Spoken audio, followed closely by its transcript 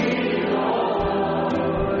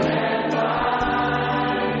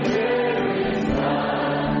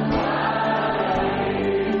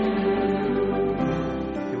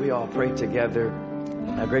pray together.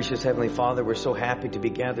 Gracious Heavenly Father, we're so happy to be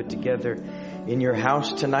gathered together in your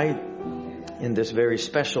house tonight in this very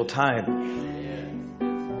special time.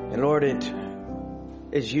 And Lord,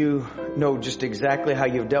 as you know just exactly how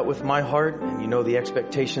you've dealt with my heart, and you know the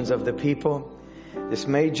expectations of the people, this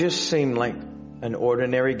may just seem like an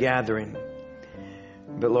ordinary gathering.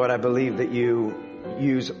 But Lord, I believe that you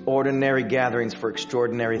use ordinary gatherings for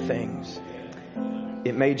extraordinary things.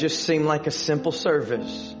 It may just seem like a simple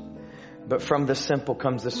service, but from the simple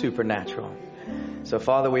comes the supernatural. So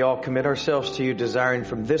Father, we all commit ourselves to you, desiring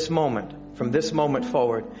from this moment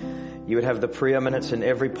forward, you would have the preeminence in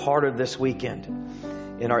every part of this weekend,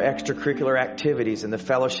 in our extracurricular activities, in the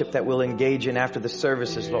fellowship that we'll engage in after the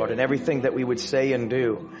services, Lord, and everything that we would say and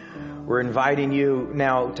do. We're inviting you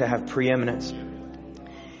now to have preeminence.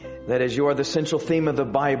 That as you are the central theme of the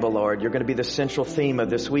Bible, Lord, you're going to be the central theme of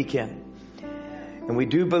this weekend. And we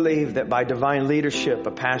do believe that by divine leadership,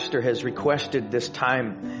 a pastor has requested this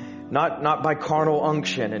time, not by carnal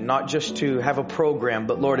unction and not just to have a program,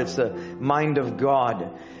 but Lord, it's the mind of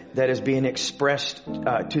God that is being expressed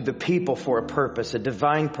to the people for a purpose, a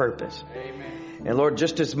divine purpose. Amen. And Lord,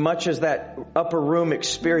 just as much as that upper room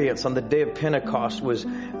experience on the day of Pentecost was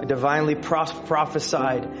divinely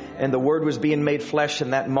prophesied and the word was being made flesh in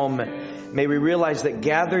that moment, may we realize that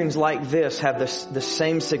gatherings like this have the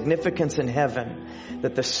same significance in heaven,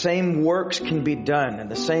 that the same works can be done and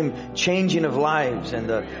the same changing of lives and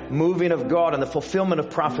the moving of God and the fulfillment of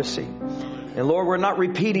prophecy. And Lord, we're not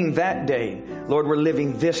repeating that day. Lord, we're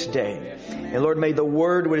living this day. And Lord, may the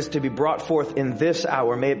word what is to be brought forth in this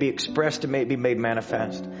hour, may it be expressed and may it be made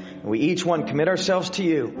manifest. And we each one commit ourselves to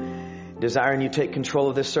you, desiring you take control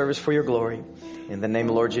of this service for your glory. In the name of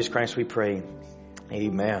the Lord Jesus Christ we pray.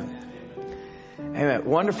 Amen. Amen.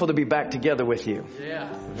 Wonderful to be back together with you.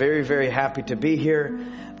 Yeah. Very, very happy to be here.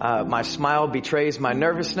 My smile betrays my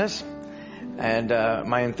nervousness, and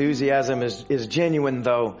my enthusiasm is genuine,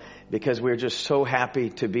 though, because we're just so happy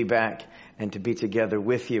to be back and to be together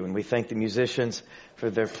with you. And we thank the musicians for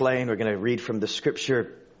their playing. We're going to read from the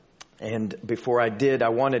scripture. And before I did, I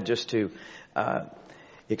wanted just to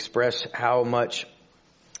express how much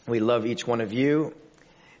we love each one of you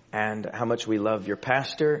and how much we love your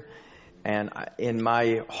pastor. And in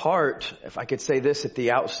my heart, if I could say this at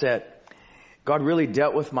the outset, God really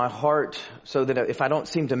dealt with my heart so that if I don't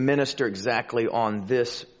seem to minister exactly on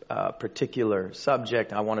this particular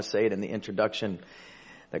subject, I want to say it in the introduction,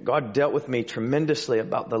 that God dealt with me tremendously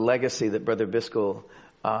about the legacy that Brother Biscoe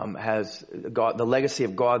has got, the legacy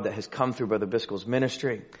of God that has come through Brother Biscoe's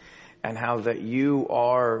ministry, and how that you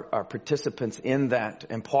are participants in that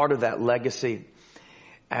and part of that legacy.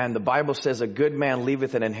 And the Bible says a good man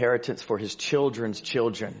leaveth an inheritance for his children's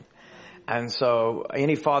children. And so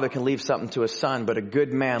any father can leave something to a son, but a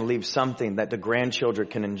good man leaves something that the grandchildren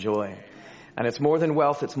can enjoy. And it's more than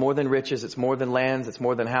wealth, it's more than riches, it's more than lands, it's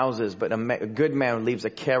more than houses. But a good man leaves a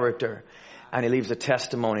character, and he leaves a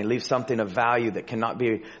testimony, he leaves something of value that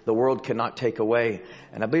the world cannot take away.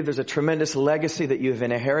 And I believe there's a tremendous legacy that you've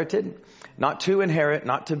inherited, not to inherit,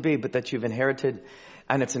 not to be, but that you've inherited.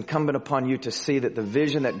 And it's incumbent upon you to see that the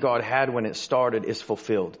vision that God had when it started is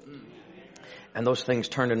fulfilled. And those things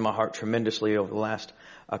turned in my heart tremendously over the last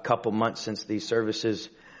couple months since these services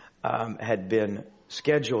had been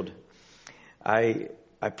scheduled. I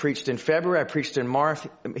preached in February. I preached in March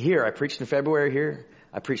here. I preached in February here.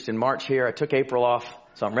 I preached in March here. I took April off,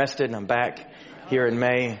 so I'm rested and I'm back here in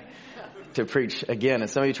May to preach again. And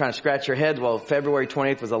some of you trying to scratch your heads. Well, February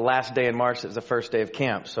 20th was the last day in March. It was the first day of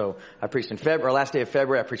camp. So I preached in February, last day of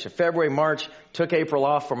February. I preached in February, March, took April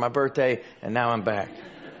off for my birthday, and now I'm back.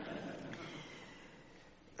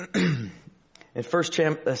 In 1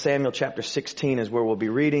 Samuel chapter 16 is where we'll be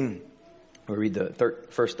reading. We'll read the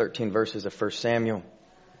first 13 verses of 1 Samuel.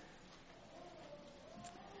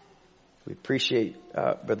 We appreciate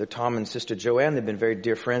Brother Tom and Sister Joanne. They've been very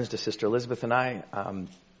dear friends to Sister Elizabeth and I.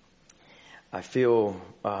 I feel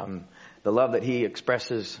the love that he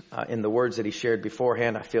expresses in the words that he shared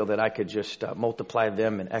beforehand. I feel that I could just multiply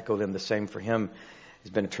them and echo them the same for him.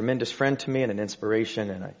 He's been a tremendous friend to me and an inspiration,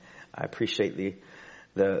 and I appreciate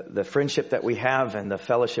the friendship that we have and the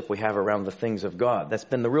fellowship we have around the things of God. That's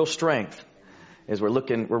been the real strength, is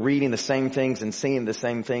we're reading the same things and seeing the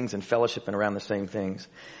same things and fellowshipping around the same things.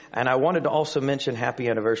 And I wanted to also mention happy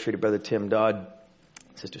anniversary to Brother Tim Dodd,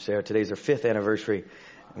 Sister Sarah. Today's their 5th anniversary,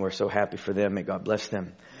 and we're so happy for them. May God bless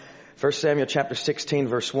them. 1 Samuel chapter 16,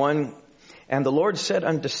 verse 1. And the Lord said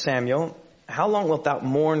unto Samuel, How long wilt thou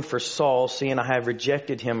mourn for Saul, seeing I have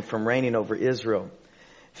rejected him from reigning over Israel?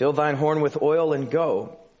 Fill thine horn with oil and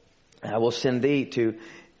go. And I will send thee to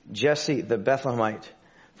Jesse the Bethlehemite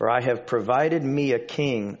for I have provided me a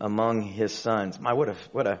king among his sons. My, what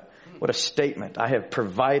a statement. I have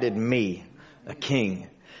provided me a king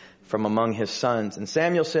from among his sons. And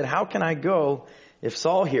Samuel said, how can I go? If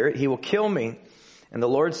Saul hear it, he will kill me. And the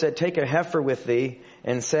Lord said, take a heifer with thee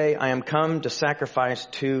and say, I am come to sacrifice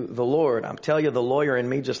to the Lord. I'm telling you, the lawyer in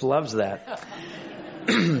me just loves that.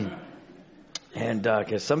 And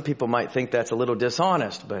because some people might think that's a little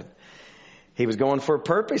dishonest, but he was going for a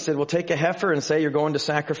purpose. He said, well, take a heifer and say you're going to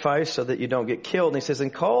sacrifice so that you don't get killed. And he says,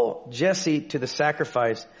 and call Jesse to the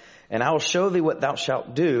sacrifice, and I will show thee what thou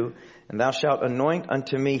shalt do, and thou shalt anoint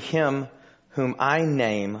unto me him whom I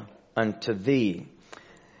name unto thee.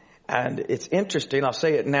 And it's interesting, I'll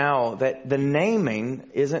say it now, that the naming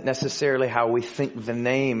isn't necessarily how we think the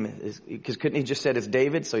name is. Because couldn't he just said it's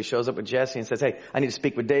David? So he shows up with Jesse and says, hey, I need to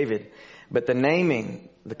speak with David. But the naming,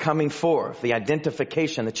 the coming forth, the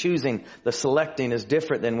identification, the choosing, the selecting is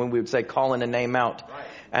different than when we would say calling a name out. Right.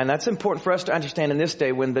 And that's important for us to understand in this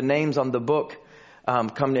day when the names on the book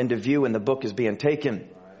come into view and the book is being taken.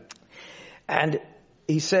 Right. And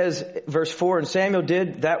he says, verse 4, and Samuel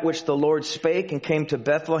did that which the Lord spake and came to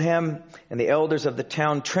Bethlehem, and the elders of the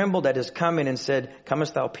town trembled at his coming and said,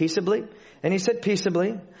 comest thou peaceably? And he said,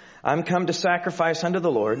 peaceably. I'm come to sacrifice unto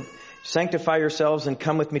the Lord. Sanctify yourselves and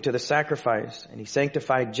come with me to the sacrifice. And he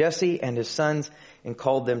sanctified Jesse and his sons and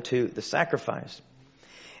called them to the sacrifice.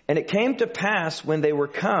 And it came to pass when they were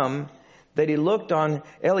come that he looked on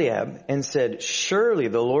Eliab and said, surely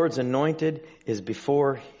the Lord's anointed is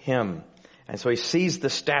before him. And so he sees the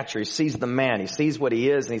stature, he sees the man, he sees what he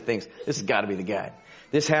is, and he thinks, this has got to be the guy.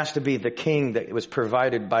 This has to be the king that was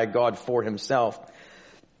provided by God for himself.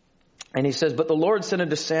 And he says, but the Lord said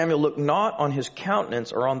unto Samuel, look not on his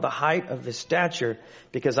countenance or on the height of his stature,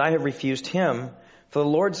 because I have refused him. For the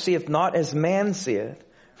Lord seeth not as man seeth.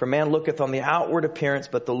 For man looketh on the outward appearance,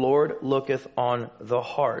 but the Lord looketh on the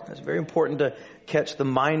heart. It's very important to catch the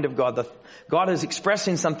mind of God. God is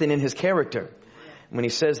expressing something in his character when he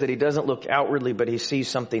says that he doesn't look outwardly, but he sees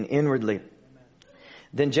something inwardly.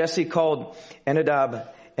 Then Jesse called Abinadab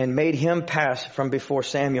and made him pass from before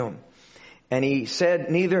Samuel. And he said,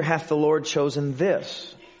 neither hath the Lord chosen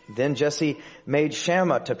this. Then Jesse made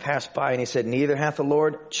Shammah to pass by, and he said, neither hath the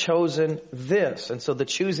Lord chosen this. And so the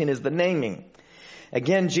choosing is the naming.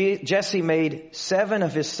 Again, Jesse made 7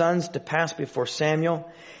 of his sons to pass before Samuel.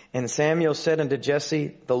 And Samuel said unto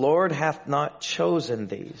Jesse, the Lord hath not chosen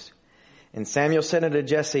these. And Samuel said unto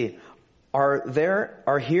Jesse,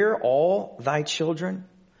 are here all thy children?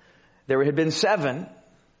 There had been 7,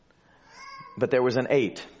 but there was an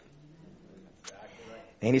 8.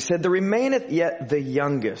 And he said, there remaineth yet the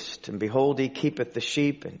youngest. And behold, he keepeth the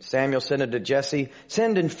sheep. And Samuel said unto Jesse,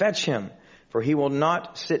 send and fetch him, for we will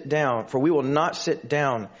not sit down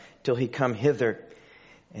till he come hither.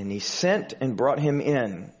 And he sent and brought him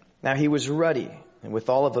in. Now he was ruddy, and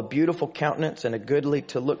withal of a beautiful countenance, and goodly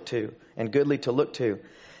to look to.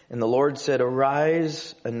 And the Lord said,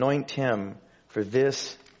 arise, anoint him, for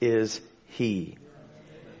this is he.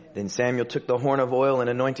 Then Samuel took the horn of oil and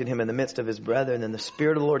anointed him in the midst of his brethren. And then the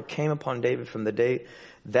Spirit of the Lord came upon David from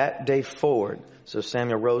that day forward. So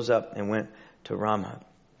Samuel rose up and went to Ramah.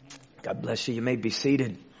 God bless you. You may be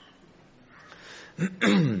seated.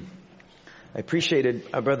 I appreciated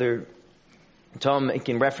our brother Tom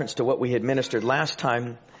making reference to what we had ministered last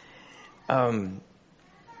time,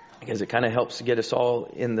 because it kind of helps get us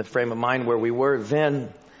all in the frame of mind where we were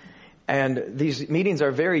then. And these meetings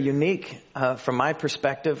are very unique from my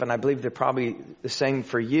perspective, and I believe they're probably the same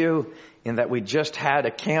for you, in that we just had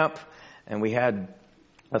a camp and we had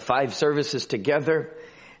 5 services together,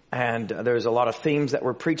 and there's a lot of themes that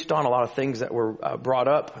were preached on, a lot of things that were brought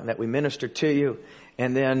up and that we ministered to you.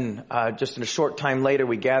 And then just in a short time later,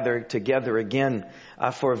 we gathered together again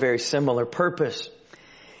for a very similar purpose.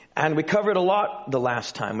 And we covered a lot the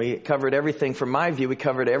last time. We covered everything, from my view, we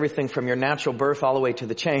covered everything from your natural birth all the way to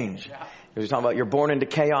the change. We were talking about you're born into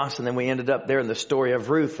chaos, and then we ended up there in the story of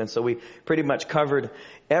Ruth. And so we pretty much covered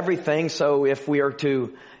everything. So if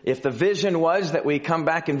the vision was that we come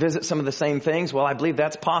back and visit some of the same things, well, I believe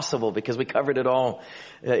that's possible because we covered it all,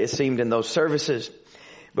 it seemed, in those services.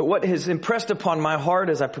 But what has impressed upon my heart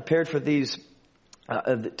as I prepared for these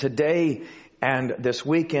today and this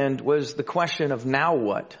weekend was the question of now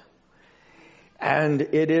what? And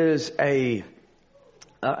it is an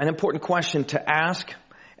important question to ask.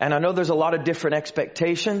 And I know there's a lot of different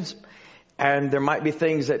expectations. And there might be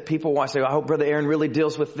things that people want to say, I hope Brother Aaron really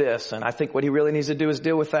deals with this. And I think what he really needs to do is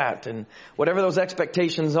deal with that. And whatever those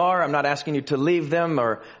expectations are, I'm not asking you to leave them,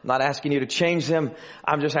 or I'm not asking you to change them.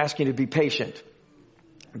 I'm just asking you to be patient.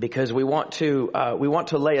 because we want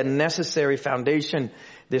to lay a necessary foundation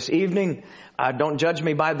this evening. Don't judge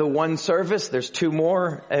me by the one service. There's two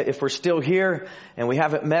more. If we're still here and we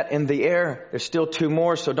haven't met in the air, there's still two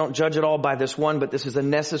more. So don't judge it all by this one, but this is a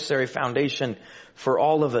necessary foundation for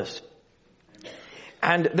all of us.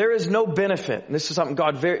 And there is no benefit. And this is something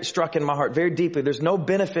God struck in my heart very deeply. There's no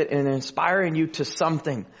benefit in inspiring you to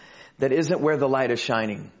something that isn't where the light is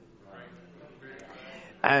shining.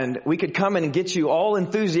 And we could come in and get you all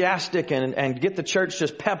enthusiastic and get the church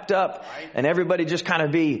just pepped up and everybody just kind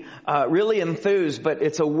of be really enthused. But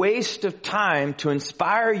it's a waste of time to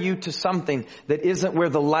inspire you to something that isn't where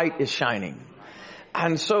the light is shining.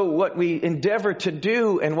 And so what we endeavor to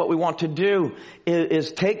do and what we want to do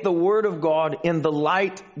is take the Word of God in the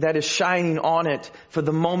light that is shining on it for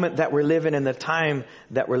the moment that we're living in, the time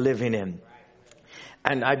that we're living in.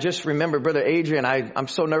 And I just remember Brother Adrian. I'm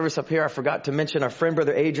so nervous up here. I forgot to mention our friend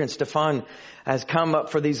Brother Adrian Stefan has come up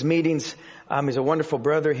for these meetings. He's a wonderful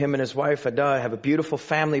brother. Him and his wife Ada have a beautiful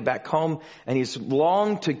family back home. And he's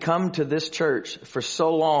longed to come to this church for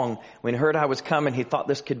so long. When he heard I was coming, he thought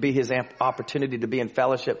this could be his opportunity to be in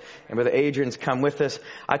fellowship. And Brother Adrian's come with us.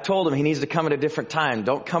 I told him he needs to come at a different time.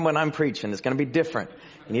 Don't come when I'm preaching. It's going to be different.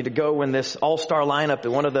 You need to go when this all-star lineup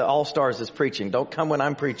and one of the all-stars is preaching. Don't come when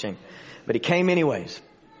I'm preaching. But he came anyways.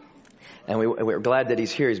 And we're glad that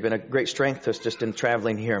he's here. He's been a great strength to us just in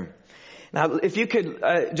traveling here. Now, if you could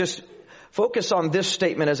just focus on this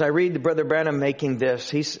statement as I read Brother Branham making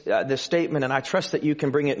this statement, and I trust that you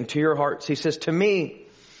can bring it into your hearts. He says, to me,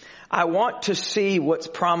 I want to see what's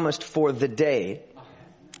promised for the day,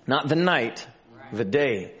 not the night, the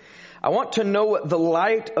day. I want to know what the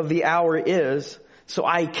light of the hour is so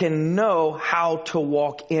I can know how to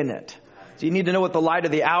walk in it. So you need to know what the light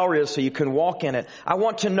of the hour is so you can walk in it. I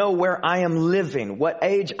want to know where I am living, what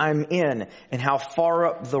age I'm in, and how far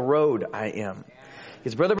up the road I am.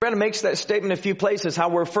 Because Brother Branham makes that statement in a few places, how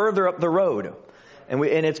we're further up the road. And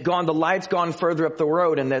the light's gone further up the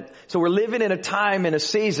road. So we're living in a time, in a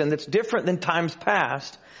season that's different than times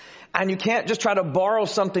past. And you can't just try to borrow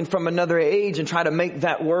something from another age and try to make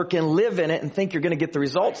that work and live in it and think you're going to get the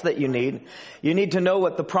results that you need. You need to know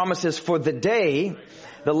what the promise is for the day,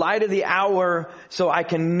 the light of the hour, so I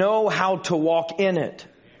can know how to walk in it.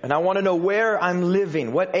 And I want to know where I'm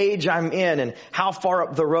living, what age I'm in, and how far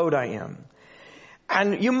up the road I am.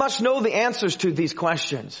 And you must know the answers to these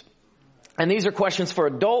questions. And these are questions for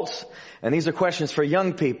adults, and these are questions for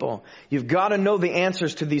young people. You've got to know the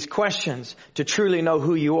answers to these questions to truly know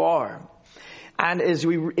who you are. And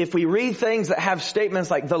if we read things that have statements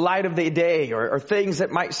like the light of the day or things that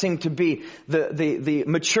might seem to be the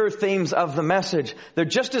mature themes of the message, they're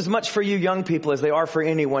just as much for you young people as they are for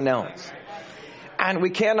anyone else. And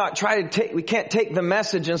we can't take the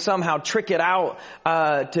message and somehow trick it out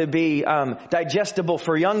to be digestible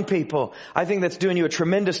for young people. I think that's doing you a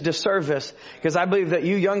tremendous disservice, because I believe that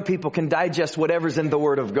you young people can digest whatever's in the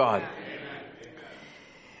Word of God.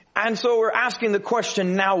 And so we're asking the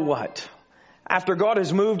question, now what? After God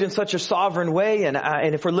has moved in such a sovereign way, and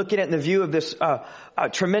if we're looking at it in the view of this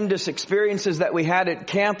tremendous experiences that we had at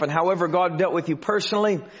camp, and however God dealt with you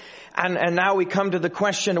personally, and now we come to the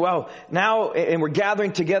question, and we're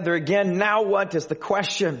gathering together again, now what is the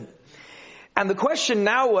question? And the question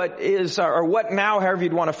now what is, or what now, however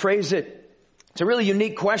you'd want to phrase it, it's a really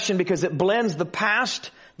unique question because it blends the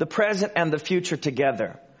past, the present, and the future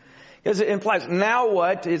together. Because it implies now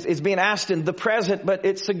what is being asked in the present, but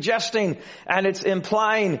it's suggesting and it's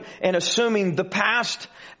implying and assuming the past,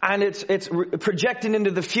 and it's projecting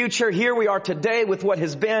into the future. Here we are today with what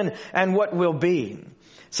has been and what will be.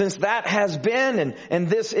 Since that has been and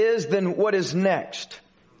this is, then what is next?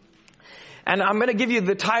 And I'm going to give you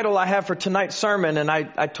the title I have for tonight's sermon. And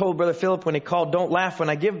I told Brother Philip when he called, don't laugh when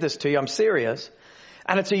I give this to you. I'm serious.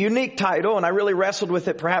 And it's a unique title, and I really wrestled with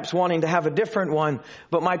it, perhaps wanting to have a different one.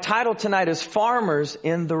 But my title tonight is Farmers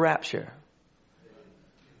in the Rapture.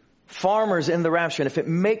 Farmers in the Rapture. And if it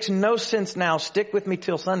makes no sense now, stick with me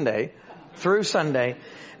till Sunday, through Sunday.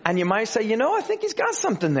 And you might say, I think he's got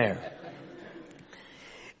something there.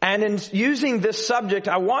 And in using this subject,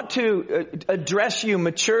 I want to address you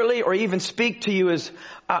maturely, or even speak to you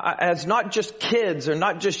as not just kids or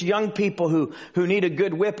not just young people who need a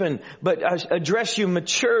good whipping, but address you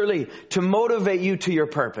maturely to motivate you to your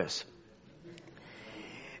purpose.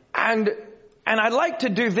 And I'd like to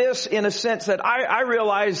do this in a sense that I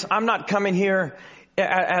realize I'm not coming here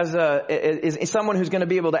as someone who's going to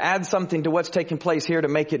be able to add something to what's taking place here to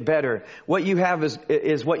make it better. What you have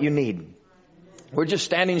is what you need. We're just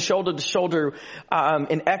standing shoulder to shoulder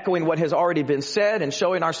and echoing what has already been said and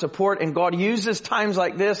showing our support. And God uses times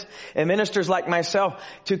like this and ministers like myself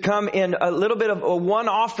to come in a little bit of a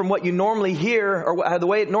one-off from what you normally hear or the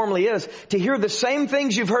way it normally is, to hear the same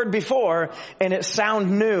things you've heard before and it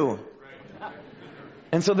sound new.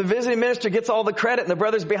 And so the visiting minister gets all the credit, and the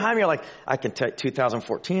brothers behind me are like, I can tell you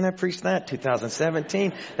 2014 I preached that,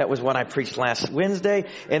 2017, that was when I preached last Wednesday.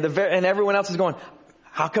 And everyone else is going,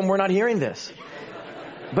 how come we're not hearing this?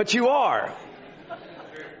 But you are.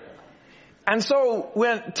 And so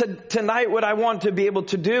tonight what I want to be able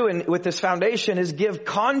to do with this foundation is give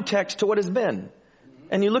context to what has been.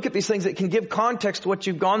 And you look at these things that can give context to what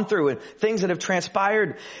you've gone through and things that have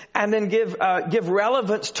transpired, and then give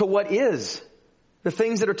relevance to what is. The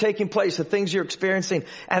things that are taking place, the things you're experiencing,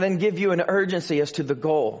 and then give you an urgency as to the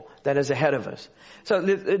goal that is ahead of us. So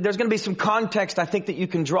there's going to be some context, I think, that you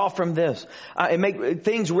can draw from this and make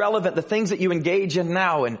things relevant, the things that you engage in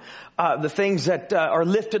now, and the things that are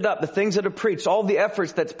lifted up, the things that are preached, all the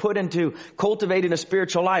efforts that's put into cultivating a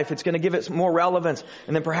spiritual life. It's going to give it more relevance.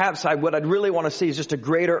 And then perhaps what I'd really want to see is just a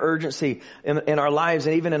greater urgency in our lives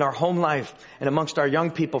and even in our home life and amongst our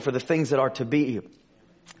young people for the things that are to be.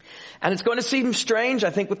 And it's going to seem strange. I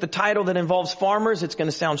think with the title that involves farmers, it's going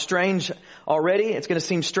to sound strange already. It's going to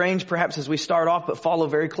seem strange perhaps as we start off, but follow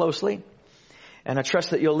very closely. And I trust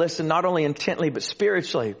that you'll listen not only intently, but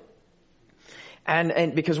spiritually.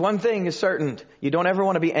 And because one thing is certain, you don't ever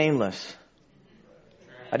want to be aimless.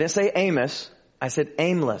 I didn't say Amos. I said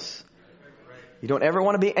aimless. You don't ever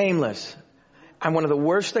want to be aimless. And one of the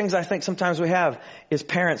worst things I think sometimes we have is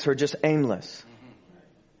parents who are just aimless.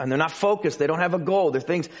 And they're not focused. They don't have a goal. They're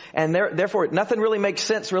things, and therefore nothing really makes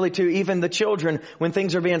sense really to even the children when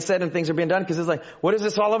things are being said and things are being done, because it's like, what is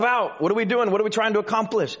this all about? What are we doing? What are we trying to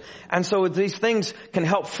accomplish? And so these things can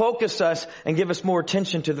help focus us and give us more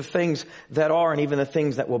attention to the things that are and even the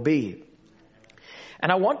things that will be.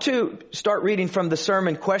 And I want to start reading from the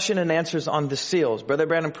sermon, Question and Answers on the Seals. Brother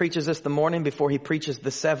Branham preaches this the morning before he preaches the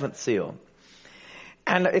 7th seal.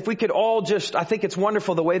 And if we could all I think it's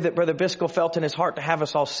wonderful the way that Brother Biscoe felt in his heart to have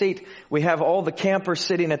us all seat. We have all the campers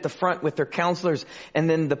sitting at the front with their counselors, and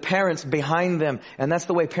then the parents behind them. And that's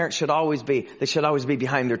the way parents should always be. They should always be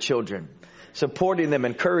behind their children, supporting them,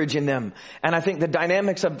 encouraging them. And I think the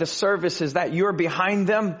dynamics of the service is that you're behind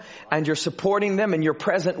them and you're supporting them and you're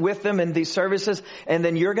present with them in these services. And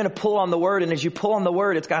then you're going to pull on the word. And as you pull on the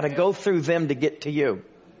word, it's got to go through them to get to you.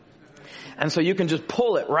 And so you can just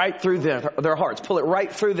pull it right through their hearts, pull it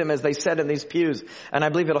right through them as they sit in these pews. And I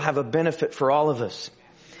believe it'll have a benefit for all of us.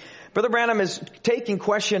 Brother Branham is taking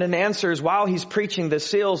question and answers while he's preaching the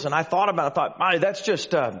seals. And I thought, that's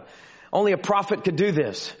just, only a prophet could do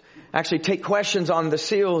this. Actually take questions on the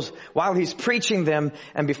seals while he's preaching them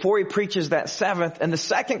and before he preaches that 7th. And the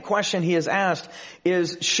second question he has asked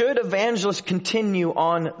is, should evangelists continue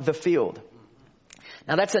on the field?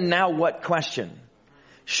 Now that's a now what question.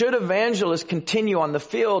 Should evangelists continue on the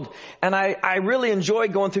field? And I really enjoy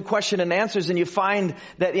going through question and answers, and you find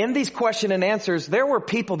that in these question and answers, there were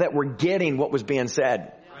people that were getting what was being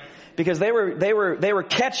said. Because they were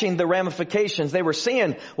catching the ramifications. They were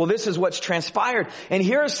seeing, well, this is what's transpired. And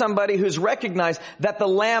here's somebody who's recognized that the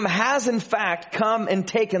Lamb has in fact come and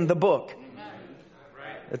taken the book.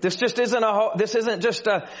 This just isn't just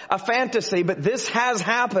a fantasy, but this has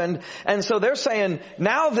happened. And so they're saying,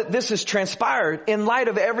 now that this has transpired, in light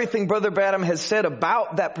of everything Brother Branham has said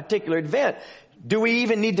about that particular event, do we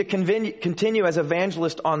even need to continue as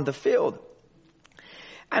evangelists on the field?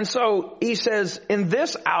 And so he says, in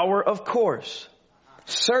this hour, of course,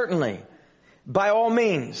 certainly, by all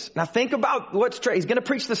means. Now think about he's going to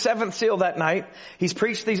preach the 7th seal that night. He's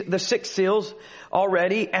preached the 6 seals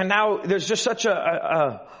already. And now there's just such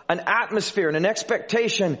an atmosphere and an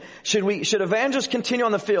expectation. Should evangelists continue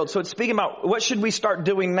on the field? So it's speaking about what should we start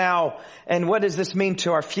doing now? And what does this mean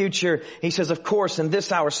to our future? He says, of course, in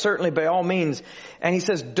this hour, certainly by all means. And he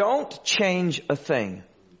says, don't change a thing.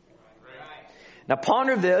 Now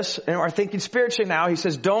ponder this and are thinking spiritually now. He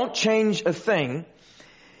says, don't change a thing.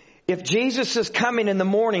 If Jesus is coming in the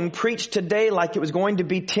morning, preach today like it was going to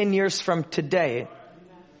be 10 years from today.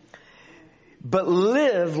 But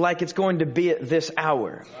live like it's going to be at this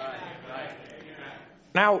hour.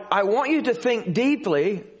 Now, I want you to think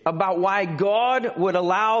deeply about why God would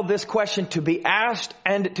allow this question to be asked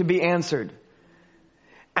and to be answered.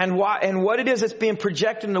 And what it is that's being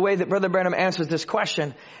projected in the way that Brother Branham answers this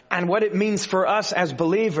question, and what it means for us as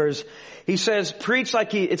believers. He says, preach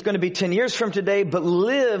like it's going to be 10 years from today, but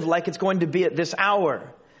live like it's going to be at this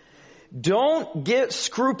hour. Don't get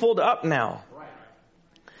scrupled up now.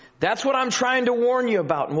 That's what I'm trying to warn you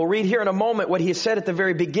about. And we'll read here in a moment what he said at the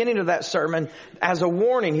very beginning of that sermon as a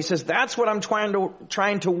warning. He says, that's what I'm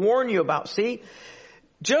trying to warn you about. See,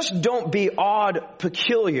 just don't be odd,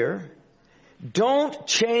 peculiar. Don't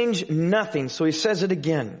change nothing. So he says it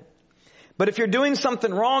again. But if you're doing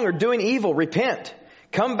something wrong or doing evil, repent.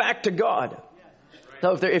 Come back to God.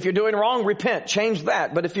 So if you're doing wrong, repent, change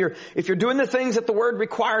that. But if you're doing the things that the Word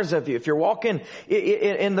requires of you, if you're walking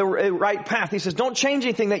in the right path, he says, don't change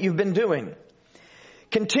anything that you've been doing.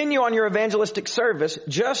 Continue on your evangelistic service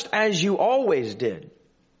just as you always did.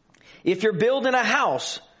 If you're building a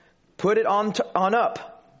house, put it on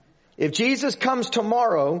up. If Jesus comes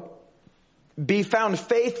tomorrow, be found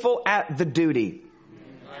faithful at the duty.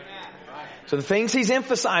 So the things he's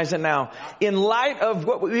emphasizing now, in light of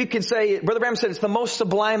what we could say, Brother Branham said it's the most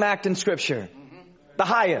sublime act in Scripture. The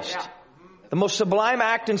highest. The most sublime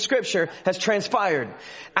act in Scripture has transpired.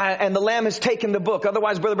 And the Lamb has taken the book.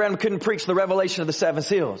 Otherwise, Brother Branham couldn't preach the revelation of the 7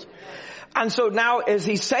 seals. And so now as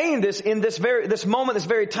he's saying this, in this moment, this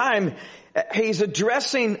very time, he's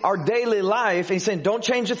addressing our daily life. He's saying, don't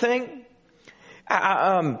change a thing.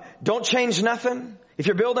 Don't change nothing. If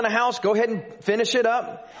you're building a house, go ahead and finish it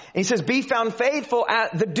up. And he says, be found faithful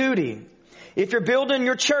at the duty. If you're building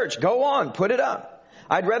your church, go on, put it up.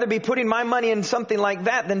 I'd rather be putting my money in something like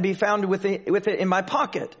that than be found with it in my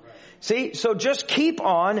pocket. See, so just keep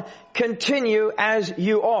on, continue as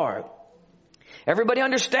you are. Everybody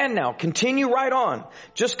understand now. Continue right on.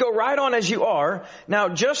 Just go right on as you are. Now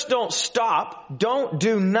just don't stop. Don't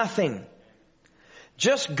do nothing.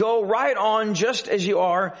 Just go right on just as you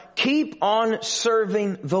are. Keep on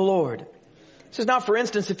serving the Lord. This is now, for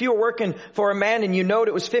instance, if you were working for a man and you knowed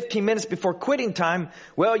it was 15 minutes before quitting time,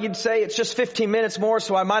 well, you'd say it's just 15 minutes more,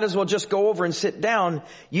 so I might as well just go over and sit down.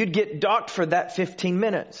 You'd get docked for that 15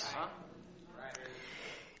 minutes.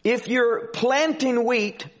 If you're planting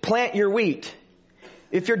wheat, plant your wheat.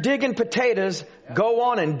 If you're digging potatoes, go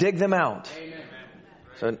on and dig them out.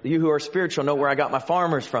 So you who are spiritual know where I got my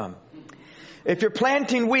farmers from. If you're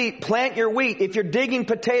planting wheat, plant your wheat. If you're digging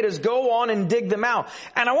potatoes, go on and dig them out.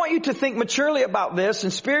 And I want you to think maturely about this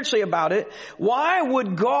and spiritually about it. Why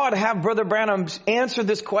would God have Brother Branham answer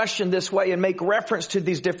this question this way and make reference to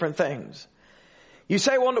these different things? You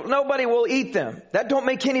say, well, nobody will eat them. That don't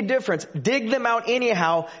make any difference. Dig them out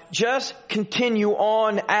anyhow. Just continue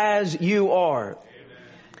on as you are.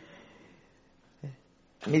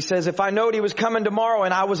 And he says, if I knowed he was coming tomorrow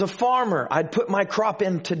and I was a farmer, I'd put my crop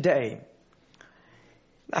in today.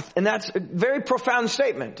 And that's a very profound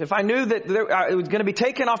statement. If I knew that it was going to be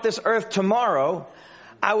taken off this earth tomorrow,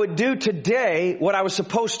 I would do today what I was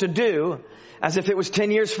supposed to do as if it was 10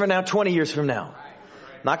 years from now, 20 years from now.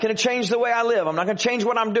 I'm not going to change the way I live. I'm not going to change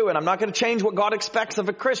what I'm doing. I'm not going to change what God expects of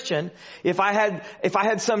a Christian. If I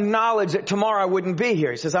had some knowledge that tomorrow I wouldn't be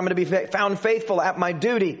here. He says, I'm going to be found faithful at my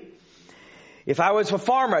duty. If I was a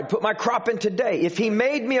farmer, I'd put my crop in today. If he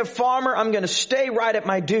made me a farmer, I'm going to stay right at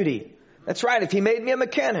my duty. That's right. If he made me a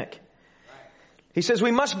mechanic. He says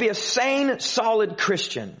we must be a sane, solid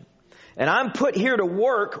Christian. And I'm put here to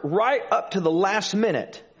work right up to the last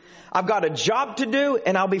minute. I've got a job to do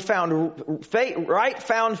and I'll be found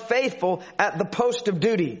faithful at the post of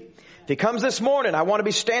duty. If he comes this morning, I want to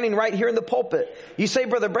be standing right here in the pulpit. You say,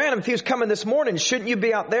 Brother Branham, if he was coming this morning, shouldn't you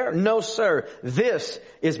be out there? No, sir. This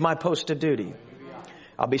is my post of duty.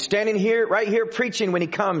 I'll be standing here, right here, preaching when he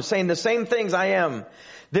comes, saying the same things I am.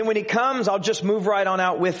 Then when he comes, I'll just move right on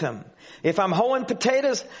out with him. If I'm hoeing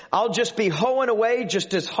potatoes, I'll just be hoeing away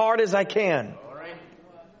just as hard as I can.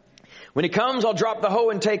 When he comes, I'll drop the hoe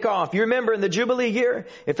and take off. You remember in the Jubilee year,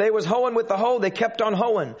 if they was hoeing with the hoe, they kept on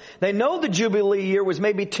hoeing. They know the Jubilee year was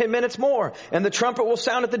maybe 10 minutes more, and the trumpet will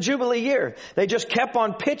sound at the Jubilee year. They just kept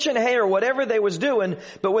on pitching hay or whatever they was doing,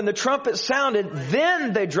 but when the trumpet sounded,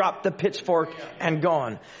 then they dropped the pitchfork and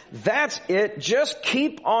gone. That's it. Just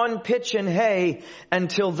keep on pitching hay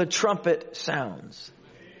until the trumpet sounds.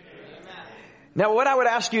 Now, what I would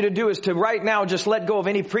ask you to do is to right now just let go of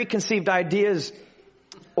any preconceived ideas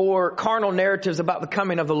or carnal narratives about the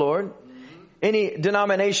coming of the Lord, any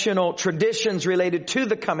denominational traditions related to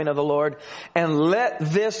the coming of the Lord, and let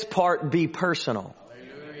this part be personal.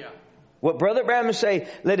 Hallelujah. What Brother Branham say,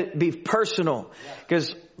 let it be personal.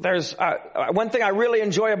 Because there's one thing I really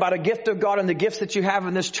enjoy about a gift of God and the gifts that you have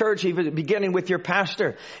in this church, even beginning with your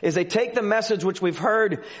pastor, is they take the message which we've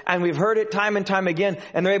heard, and we've heard it time and time again,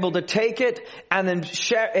 and they're able to take it and then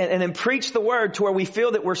share and then preach the word to where we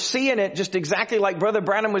feel that we're seeing it just exactly like Brother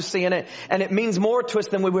Branham was seeing it, and it means more to us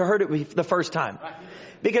than when we heard it the first time.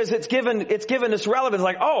 Because it's given this relevance,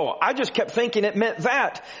 like, oh, I just kept thinking it meant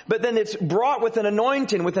that. But then it's brought with an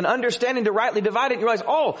anointing, with an understanding to rightly divide it. And you realize,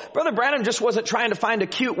 oh, Brother Branham just wasn't trying to find a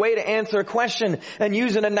cute way to answer a question and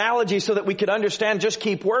use an analogy so that we could understand just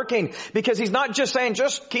keep working. Because he's not just saying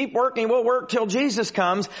just keep working, we'll work till Jesus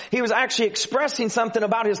comes. He was actually expressing something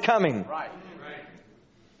about his coming. Right.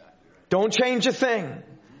 Don't change a thing.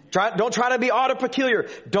 Don't try to be auto-peculiar.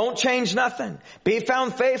 Don't change nothing. Be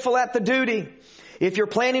found faithful at the duty. If you're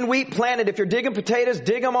planting wheat, plant it. If you're digging potatoes,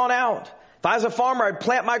 dig them on out. If I was a farmer, I'd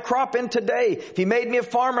plant my crop in today. If he made me a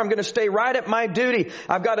farmer, I'm going to stay right at my duty.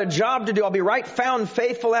 I've got a job to do. I'll be right found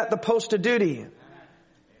faithful at the post of duty.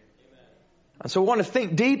 And so we want to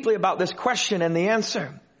think deeply about this question and the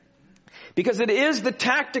answer. Because it is the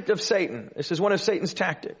tactic of Satan. This is one of Satan's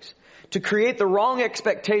tactics. To create the wrong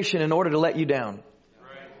expectation in order to let you down.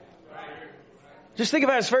 Just think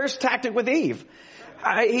about his first tactic with Eve.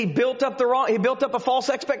 He built up a false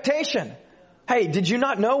expectation. Hey, did you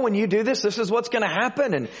not know when you do this, this is what's going to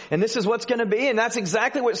happen and this is what's going to be? And that's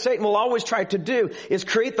exactly what Satan will always try to do, is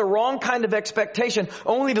create the wrong kind of expectation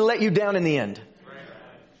only to let you down in the end.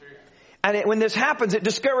 And when this happens, it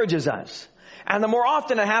discourages us. And the more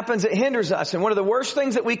often it happens, it hinders us. And one of the worst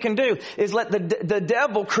things that we can do is let the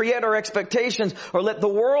devil create our expectations, or let the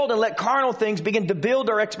world and let carnal things begin to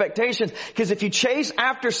build our expectations. Because if you chase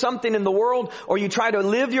after something in the world, or you try to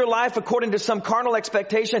live your life according to some carnal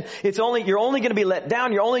expectation, you're only going to be let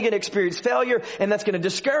down. You're only going to experience failure, and that's going to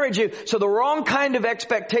discourage you. So the wrong kind of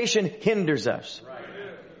expectation hinders us.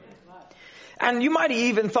 And you might have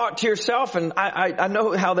even thought to yourself, and I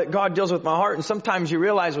know how that God deals with my heart, and sometimes you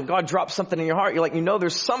realize when God drops something in your heart, you're like,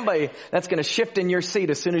 there's somebody that's going to shift in your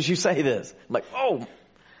seat as soon as you say this. Like, oh,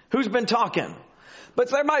 who's been talking?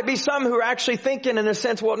 But there might be some who are actually thinking in a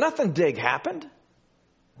sense, well, nothing big happened.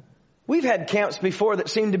 We've had camps before that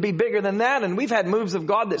seem to be bigger than that, and we've had moves of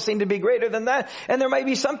God that seem to be greater than that. And there may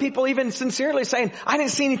be some people even sincerely saying, I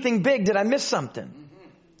didn't see anything big. Did I miss something?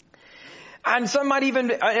 And some might even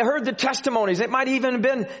heard the testimonies. It might even have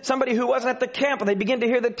been somebody who wasn't at the camp, and they begin to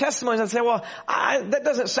hear the testimonies and say, well, that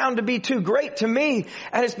doesn't sound to be too great to me.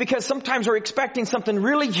 And it's because sometimes we're expecting something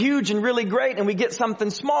really huge and really great, and we get something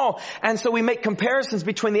small. And so we make comparisons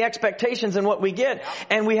between the expectations and what we get.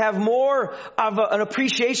 And we have more of an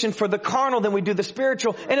appreciation for the carnal than we do the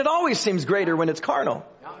spiritual. And it always seems greater when it's carnal.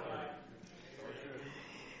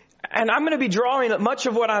 And I'm going to be drawing much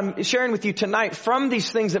of what I'm sharing with you tonight from these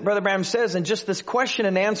things that Brother Branham says, and just this question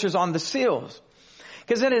and answers on the seals.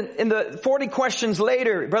 Because then in the 40 questions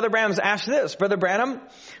later, Brother Branham's asked this: Brother Branham,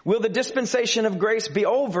 will the dispensation of grace be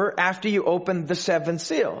over after you open the 7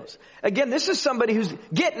 seals? Again, this is somebody who's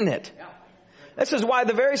getting it. This is why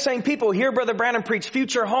the very same people hear Brother Branham preach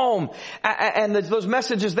Future Home and those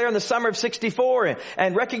messages there in the summer of 64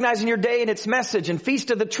 and Recognizing Your Day and its message and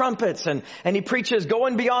Feast of the Trumpets and he preaches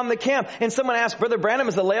Going Beyond the Camp. And someone asked, Brother Branham,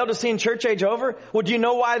 is the Laodicean church age over? Well, do you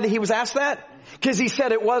know why he was asked that? Because he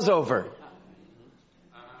said it was over.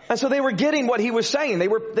 And so they were getting what he was saying. They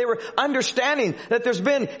were understanding that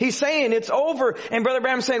he's saying it's over. And Brother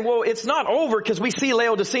Branham's saying, well, it's not over because we see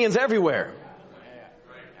Laodiceans everywhere.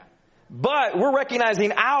 But we're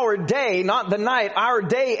recognizing our day, not the night, our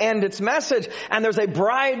day and its message. And there's a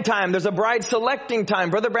bride time. There's a bride selecting time.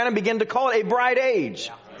 Brother Branham began to call it a bride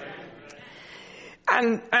age.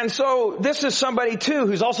 And so this is somebody too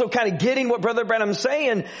who's also kind of getting what Brother Branham's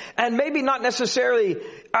saying, and maybe not necessarily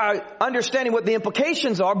understanding what the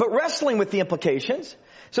implications are, but wrestling with the implications.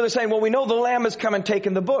 So they're saying, well, we know the Lamb has come and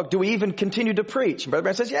taken the book. Do we even continue to preach? And Brother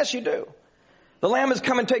Branham says, yes, you do. The Lamb has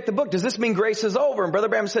come and take the book. Does this mean grace is over? And Brother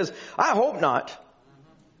Branham says, I hope not.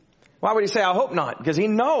 Why would he say, I hope not? Because he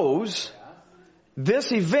knows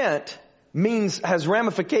this event has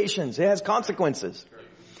ramifications. It has consequences.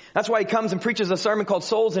 That's why he comes and preaches a sermon called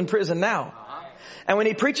Souls in Prison Now. And when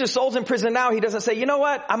he preaches Souls in Prison Now, he doesn't say, you know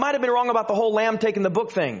what? I might have been wrong about the whole Lamb taking the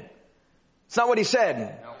book thing. It's not what he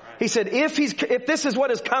said. He said, if this is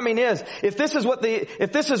what his coming is, if this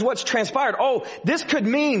is what's transpired, this could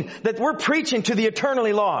mean that we're preaching to the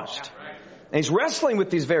eternally lost. And he's wrestling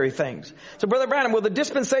with these very things. So Brother Branham, will the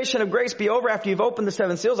dispensation of grace be over after you've opened the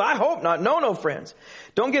 7 seals? I hope not. No, friends.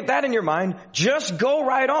 Don't get that in your mind. Just go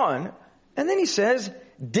right on. And then he says,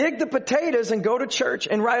 dig the potatoes and go to church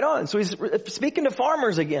and right on. So he's speaking to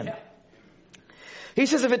farmers again. He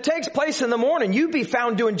says, if it takes place in the morning, you be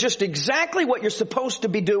found doing just exactly what you're supposed to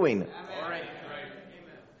be doing.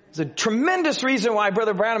 It's a tremendous reason why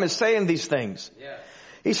Brother Branham is saying these things.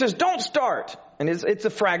 He says, don't start And it's a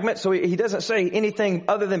fragment, so he doesn't say anything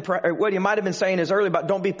other than what he might have been saying is earlier about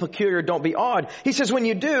don't be peculiar, don't be odd. He says when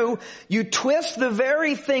you do, you twist the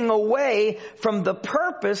very thing away from the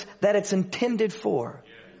purpose that it's intended for.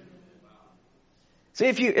 See,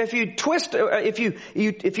 if you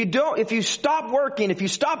stop working, if you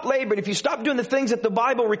stop laboring, if you stop doing the things that the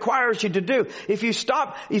Bible requires you to do, if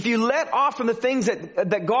you let off from the things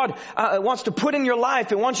that God wants to put in your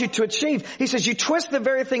life and wants you to achieve, he says you twist the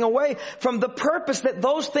very thing away from the purpose that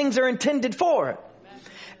those things are intended for.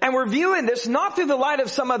 And we're viewing this not through the light of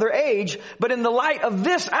some other age, but in the light of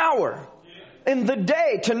this hour. In the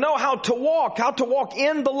day, to know how to walk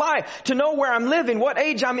in the light, to know where I'm living, what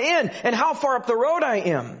age I'm in, and how far up the road I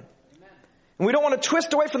am. And we don't want to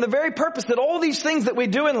twist away from the very purpose that all these things that we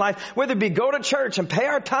do in life, whether it be go to church and pay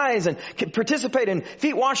our tithes and participate in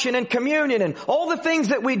feet washing and communion and all the things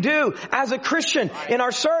that we do as a Christian in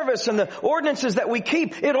our service and the ordinances that we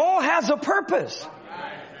keep, it all has a purpose.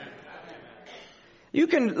 You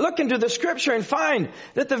can look into the scripture and find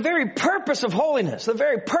that the very purpose of holiness, the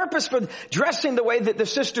very purpose for dressing the way that the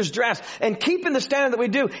sisters dress and keeping the standard that we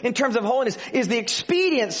do in terms of holiness is the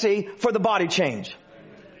expediency for the body change.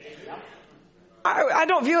 I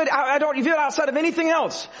don't view it outside of anything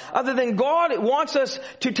else other than God wants us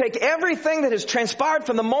to take everything that has transpired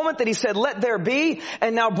from the moment that he said, let there be,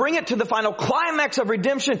 and now bring it to the final climax of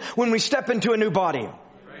redemption when we step into a new body.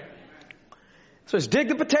 So it's dig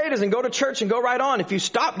the potatoes and go to church and go right on. If you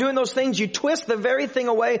stop doing those things, you twist the very thing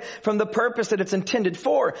away from the purpose that it's intended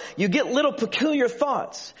for. You get little peculiar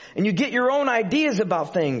thoughts and you get your own ideas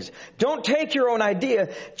about things. Don't take your own idea.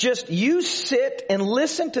 Just you sit and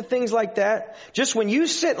listen to things like that. Just when you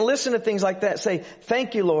sit and listen to things like that, say,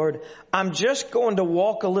 thank you, Lord. I'm just going to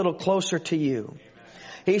walk a little closer to you.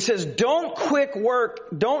 He says, don't quit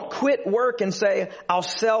work and say, I'll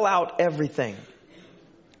sell out everything.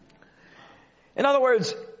 In other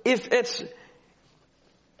words, he puts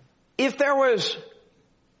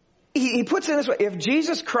it this way, if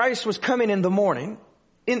Jesus Christ was coming in the morning,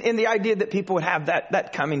 in the idea that people would have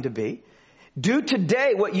that coming to be, do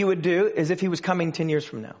today what you would do as if he was coming 10 years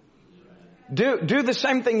from now. Do the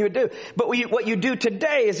same thing you would do. But what you do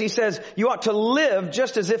today is he says you ought to live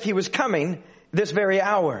just as if he was coming this very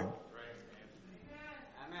hour.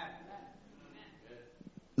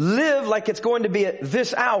 Live like it's going to be at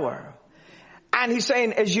this hour. And he's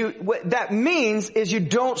saying what that means is you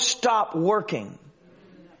don't stop working.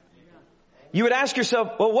 You would ask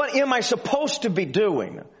yourself, well, what am I supposed to be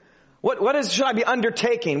doing? What should I be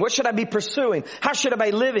undertaking? What should I be pursuing? How should I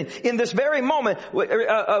be living? In this very moment,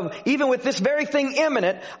 even with this very thing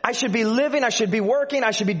imminent, I should be living, I should be working,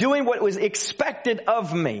 I should be doing what was expected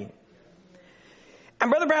of me. And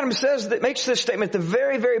Brother Branham makes this statement at the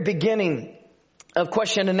very, very beginning of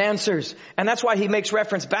question and answers. And that's why he makes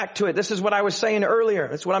reference back to it. This is what I was saying earlier.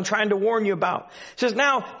 That's what I'm trying to warn you about. He says,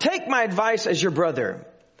 now take my advice as your brother.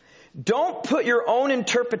 Don't put your own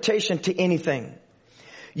interpretation to anything.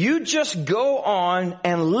 You just go on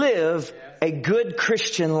and live a good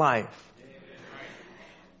Christian life.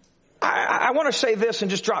 I want to say this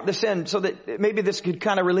and just drop this in so that maybe this could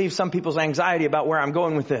kind of relieve some people's anxiety about where I'm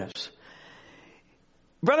going with this.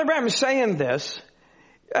 Brother Branham is saying this.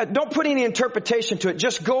 Don't put any interpretation to it.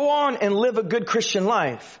 Just go on and live a good Christian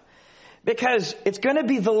life. Because it's going to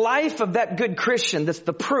be the life of that good Christian that's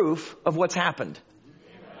the proof of what's happened.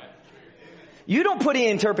 You don't put any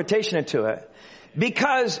interpretation into it.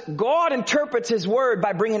 Because God interprets his word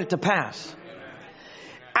by bringing it to pass.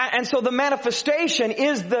 And so the manifestation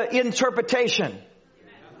is the interpretation.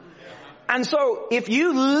 And so if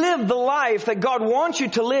you live the life that God wants you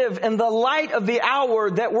to live in the light of the hour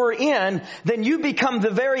that we're in, then you become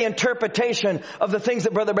the very interpretation of the things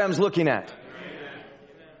that Brother Branham's looking at.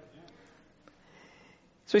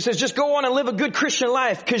 So he says, just go on and live a good Christian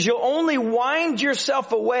life because you'll only wind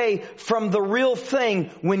yourself away from the real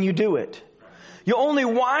thing when you do it. You'll only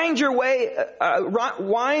wind your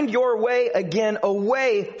way again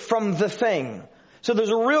away from the thing. So there's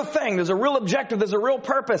a real thing, there's a real objective, there's a real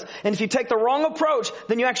purpose. And if you take the wrong approach,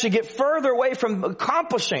 then you actually get further away from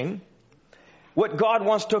accomplishing what God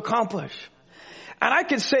wants to accomplish. And I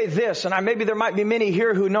could say this, and maybe there might be many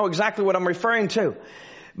here who know exactly what I'm referring to.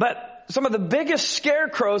 But some of the biggest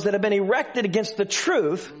scarecrows that have been erected against the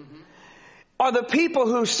truth are the people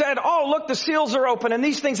who said, oh, look, the seals are open and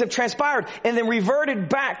these things have transpired, and then reverted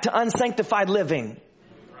back to unsanctified living.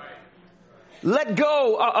 Let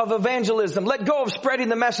go of evangelism. Let go of spreading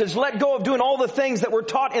the message. Let go of doing all the things that were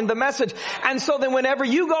taught in the message. And so then whenever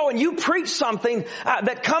you go and you preach something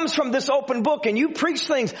that comes from this open book, and you preach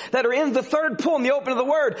things that are in the third pull in the open of the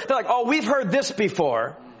word, they're like, oh, we've heard this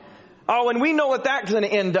before. Oh, and we know what that's going to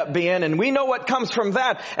end up being, and we know what comes from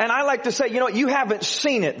that. And I like to say, you haven't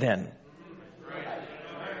seen it then.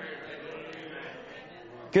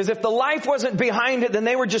 Because if the life wasn't behind it, then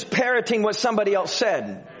they were just parroting what somebody else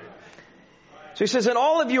said. So he says, and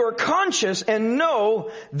all of you are conscious and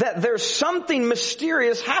know that there's something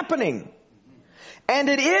mysterious happening. And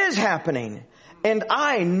it is happening. And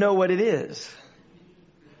I know what it is.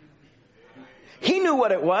 He knew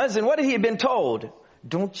what it was, and what had he been told?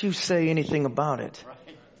 Don't you say anything about it.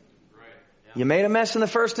 You made a mess in the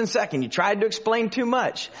first and second. You tried to explain too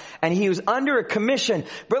much. And he was under a commission.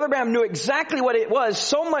 Brother Branham knew exactly what it was,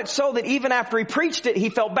 so much so that even after he preached it, he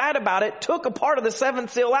felt bad about it, took a part of the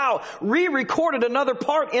seventh seal out, re-recorded another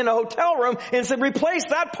part in a hotel room, and said, replace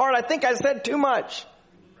that part. I think I said too much.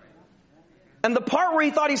 And the part where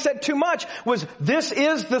he thought he said too much was, this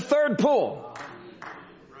is the third pull.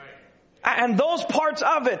 And those parts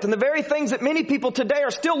of it, and the very things that many people today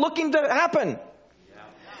are still looking to happen.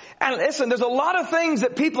 And listen, there's a lot of things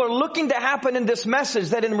that people are looking to happen in this message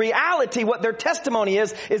that in reality what their testimony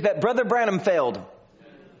is that Brother Branham failed.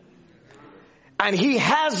 And he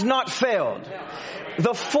has not failed.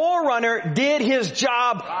 The forerunner did his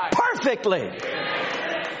job perfectly.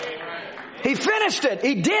 He finished it.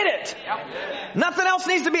 He did it. Nothing else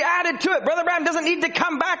needs to be added to it. Brother Branham doesn't need to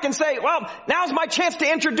come back and say, well, now's my chance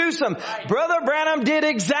to introduce him. Brother Branham did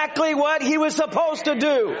exactly what he was supposed to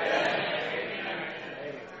do.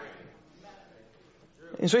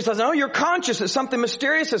 And so he says, no, you're conscious that something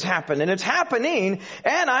mysterious has happened, and it's happening,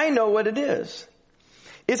 and I know what it is.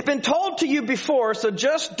 It's been told to you before, so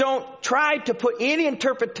just don't try to put any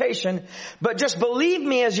interpretation, but just believe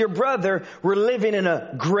me as your brother, we're living in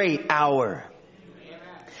a great hour.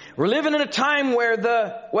 We're living in a time where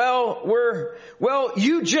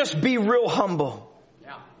you just be real humble.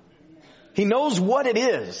 He knows what it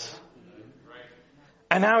is.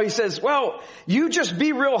 And now he says, well, you just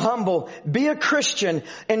be real humble, be a Christian,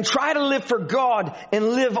 and try to live for God and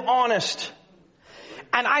live honest.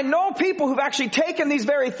 And I know people who've actually taken these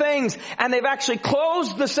very things and they've actually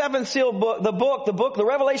closed the seventh seal book, the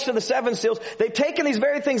revelation of the seven seals. They've taken these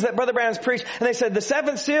very things that Brother Branham's preached and they said the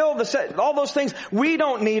seventh seal, all those things, we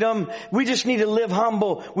don't need them. We just need to live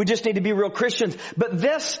humble. We just need to be real Christians. But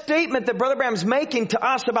this statement that Brother Branham's making to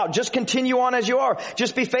us about just continue on as you are,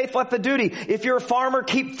 just be faithful at the duty. If you're a farmer,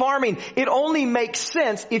 keep farming. It only makes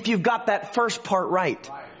sense if you've got that first part right.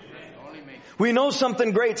 We know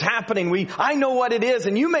something great's happening. I know what it is,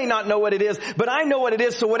 and you may not know what it is, but I know what it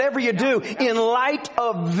is. So whatever you do, in light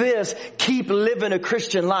of this, keep living a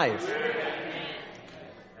Christian life.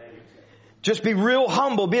 Just be real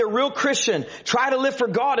humble. Be a real Christian. Try to live for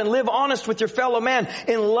God and live honest with your fellow man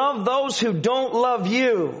and love those who don't love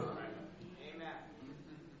you.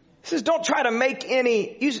 He says, don't try to make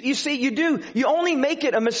any, you see, you only make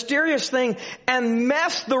it a mysterious thing and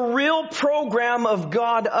mess the real program of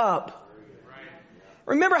God up.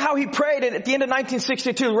 Remember how he prayed at the end of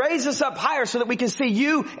 1962, raise us up higher so that we can see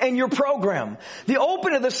you and your program. The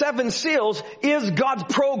opening of the seven seals is God's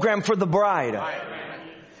program for the bride.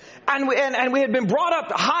 And we had been brought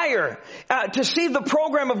up higher to see the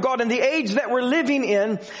program of God in the age that we're living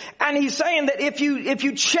in. And he's saying that if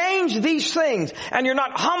you change these things and you're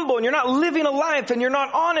not humble and you're not living a life and you're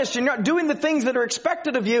not honest and you're not doing the things that are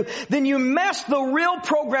expected of you, then you mess the real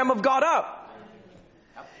program of God up.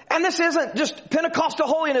 And this isn't just Pentecostal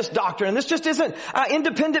holiness doctrine. And this just isn't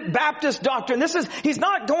independent Baptist doctrine. He's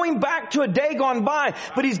not going back to a day gone by,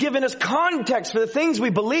 but he's given us context for the things we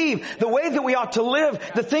believe, the way that we ought to live,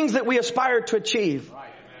 the things that we aspire to achieve.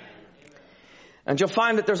 And you'll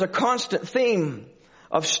find that there's a constant theme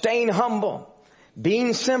of staying humble,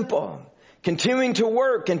 being simple, continuing to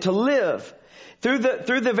work and to live. Through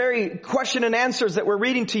the very question and answers that we're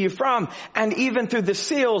reading to you from, and even through the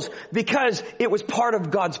seals, because it was part of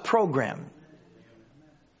God's program.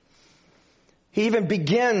 He even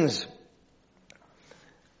begins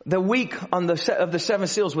the week of the seven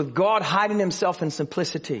seals with God hiding himself in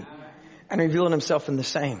simplicity and revealing himself in the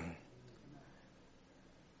same.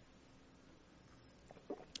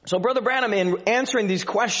 So Brother Branham, in answering these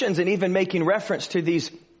questions and even making reference to this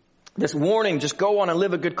warning, just go on and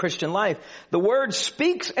live a good Christian life. The word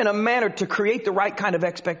speaks in a manner to create the right kind of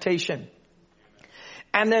expectation.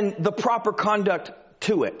 And then the proper conduct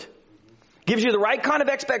to it. Gives you the right kind of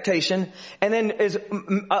expectation and then is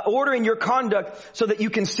ordering your conduct so that you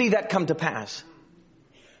can see that come to pass.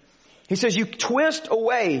 He says you twist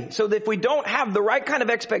away so that if we don't have the right kind of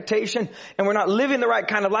expectation and we're not living the right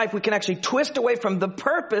kind of life, we can actually twist away from the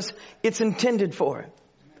purpose it's intended for.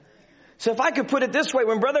 So if I could put it this way,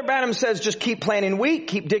 when Brother Branham says just keep planting wheat,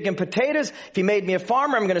 keep digging potatoes. If he made me a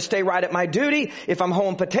farmer, I'm going to stay right at my duty. If I'm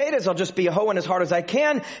hoeing potatoes, I'll just be hoeing as hard as I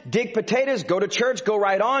can. Dig potatoes, go to church, go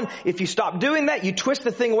right on. If you stop doing that, you twist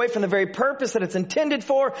the thing away from the very purpose that it's intended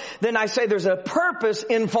for. Then I say there's a purpose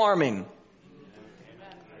in farming.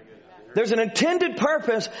 There's an intended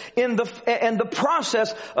purpose in the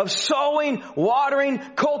process of sowing, watering,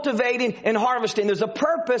 cultivating, and harvesting. There's a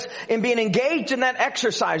purpose in being engaged in that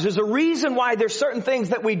exercise. There's a reason why there's certain things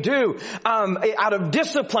that we do out of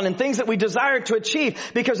discipline and things that we desire to achieve,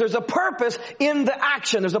 because there's a purpose in the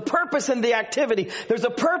action. There's a purpose in the activity. There's a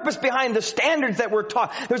purpose behind the standards that we're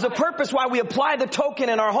taught. There's a purpose why we apply the token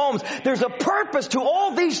in our homes. There's a purpose to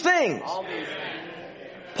all these things.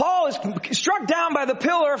 Paul is struck down by the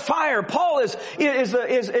pillar of fire. Paul is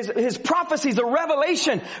his prophecy is a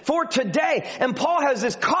revelation for today. And Paul has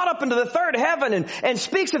this caught up into the third heaven and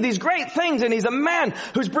speaks of these great things. And he's a man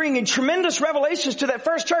who's bringing tremendous revelations to that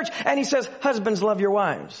first church. And he says, husbands, love your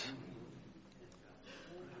wives.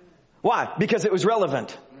 Why? Because it was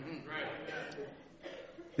relevant.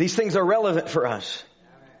 These things are relevant for us.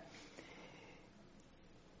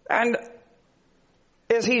 And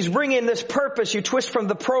as he's bringing this purpose, you twist from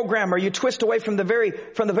the program, or you twist away from the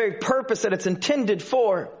very purpose that it's intended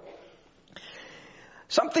for.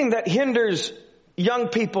 Something that hinders young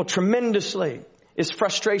people tremendously is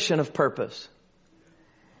frustration of purpose.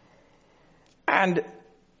 And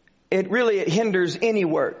it hinders any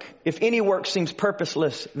work. If any work seems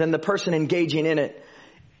purposeless, then the person engaging in it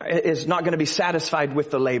is not going to be satisfied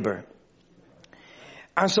with the labor.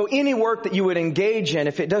 And so any work that you would engage in,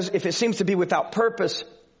 if it seems to be without purpose,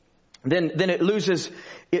 then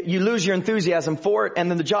you lose your enthusiasm for it,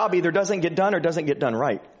 and then the job either doesn't get done or doesn't get done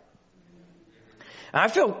right. And I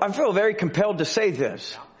feel very compelled to say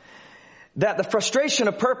this, that the frustration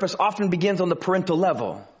of purpose often begins on the parental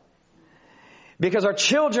level. Because our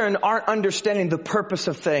children aren't understanding the purpose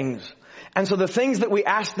of things. And so the things that we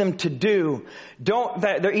ask them to do,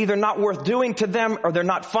 they're either not worth doing to them, or they're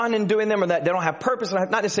not fun in doing them, or that they don't have purpose.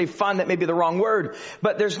 Not to say fun, that may be the wrong word,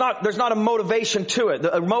 but there's not a motivation to it.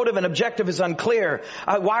 The motive and objective is unclear.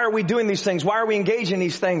 Why are we doing these things? Why are we engaging in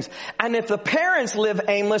these things? And if the parents live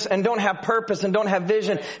aimless and don't have purpose and don't have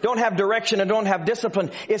vision, don't have direction and don't have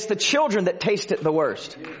discipline, it's the children that taste it the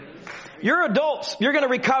worst. You're adults. You're going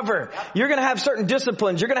to recover. You're going to have certain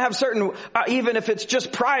disciplines. You're going to have certain, even if it's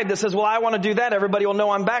just pride that says, well, I want to do that. Everybody will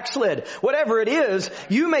know I'm backslid. Whatever it is,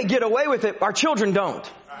 you may get away with it. Our children don't.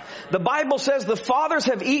 The Bible says the fathers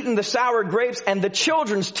have eaten the sour grapes and the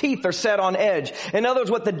children's teeth are set on edge. In other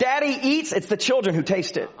words, what the daddy eats, it's the children who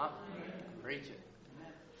taste it.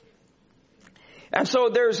 And so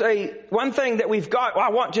there's one thing that we've got,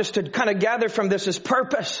 I want just to kind of gather from this is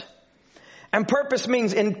purpose. And purpose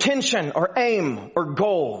means intention or aim or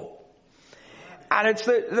goal. And it's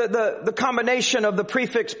the combination of the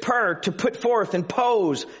prefix per, to put forth, and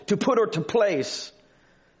pose, to put or to place.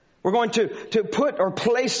 We're going to put or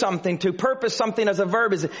place something, to purpose something as a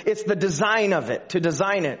verb. It's the design of it, to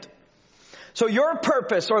design it. So your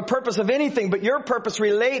purpose, or the purpose of anything, but your purpose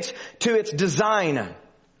relates to its design.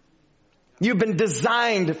 You've been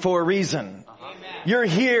designed for a reason. You're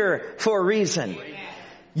here for a reason.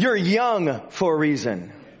 You're young for a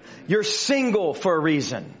reason. You're single for a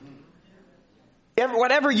reason.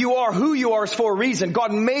 Whatever you are, who you are is for a reason.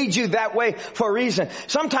 God made you that way for a reason.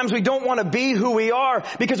 Sometimes we don't want to be who we are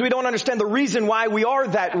because we don't understand the reason why we are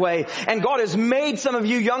that way. And God has made some of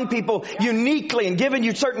you young people uniquely and given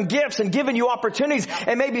you certain gifts and given you opportunities.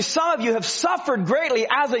 And maybe some of you have suffered greatly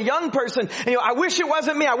as a young person. And I wish it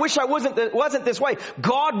wasn't me. I wish I wasn't this way.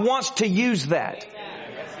 God wants to use that.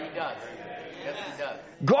 Yes, He does.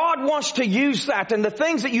 God wants to use that, and the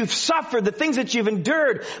things that you've suffered, the things that you've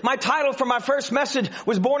endured. My title for my first message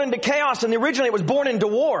was Born into Chaos, and originally it was Born into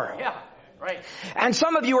War. Yeah, right. And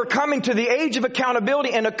some of you are coming to the age of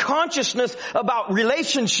accountability and a consciousness about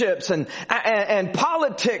relationships and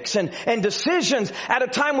politics and decisions at a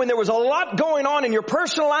time when there was a lot going on in your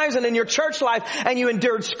personal lives and in your church life, and you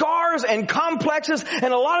endured scars and complexes,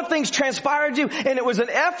 and a lot of things transpired you, and it was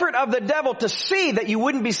an effort of the devil to see that you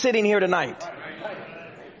wouldn't be sitting here tonight.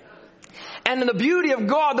 And the beauty of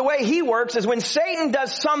God, the way He works, is when Satan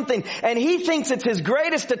does something and he thinks it's his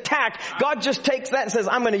greatest attack, God just takes that and says,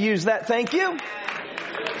 I'm going to use that, thank you.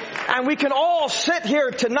 And we can all sit here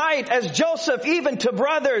tonight as Joseph, even to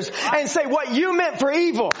brothers, and say, what you meant for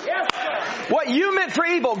evil, what you meant for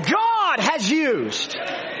evil, God has used.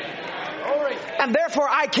 And therefore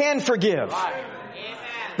I can forgive.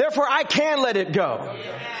 Therefore I can let it go.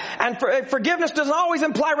 And forgiveness doesn't always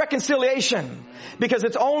imply reconciliation, because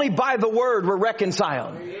it's only by the word we're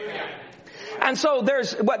reconciled. And so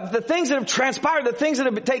there's the things that have transpired, the things that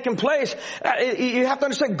have taken place. You have to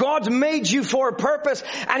understand God's made you for a purpose,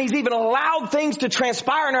 and He's even allowed things to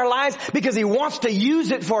transpire in our lives because He wants to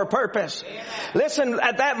use it for a purpose. Listen,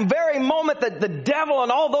 at that very moment that the devil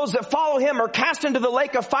and all those that follow him are cast into the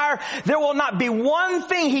lake of fire, there will not be one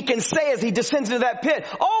thing he can say as he descends into that pit.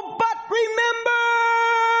 Oh, but remember!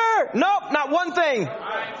 Nope, not one thing.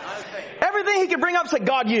 Everything he could bring up said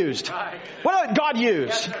God used. What about God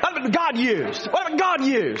used? What about God used? What about God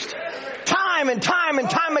used? Time and time and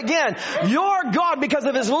time again. Your God, because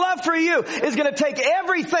of His love for you, is going to take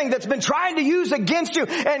everything that's been trying to use against you,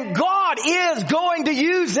 and God is going to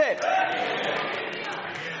use it.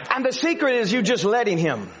 And the secret is you just letting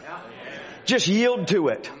Him. Just yield to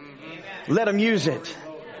it. Let Him use it.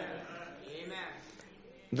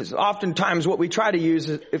 Oftentimes what we try to use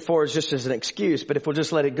it for is just as an excuse, but if we'll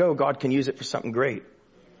just let it go, God can use it for something great.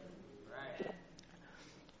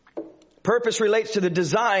 Purpose relates to the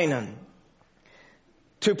design,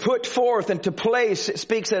 to put forth and to place. It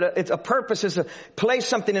speaks that it's a purpose is to place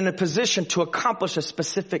something in a position to accomplish a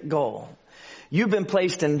specific goal. You've been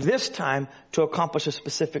placed in this time to accomplish a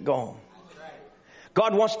specific goal.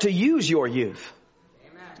 God wants to use your youth.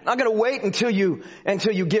 Not going to wait until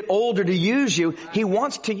you get older to use you. He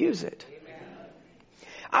wants to use it.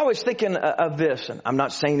 I was thinking of this, and I'm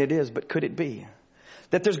not saying it is, but could it be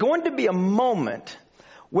that there's going to be a moment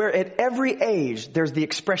where at every age there's the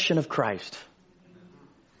expression of Christ?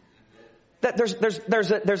 That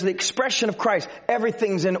there's the expression of Christ.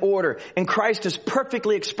 Everything's in order, and Christ is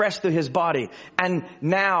perfectly expressed through His body. And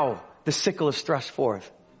now the sickle is thrust forth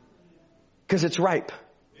because it's ripe.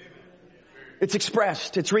 It's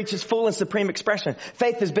expressed. It's reached its full and supreme expression.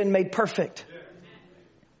 Faith has been made perfect.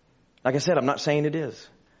 Like I said, I'm not saying it is,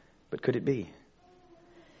 but could it be?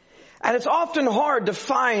 And it's often hard to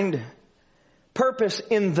find purpose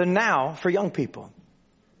in the now for young people,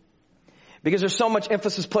 because there's so much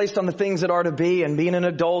emphasis placed on the things that are to be and being an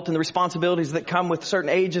adult and the responsibilities that come with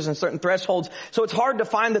certain ages and certain thresholds. So it's hard to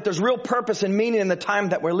find that there's real purpose and meaning in the time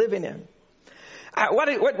that we're living in.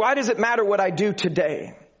 Why does it matter what I do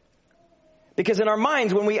today? Because in our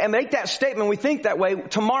minds, when we make that statement, we think that way,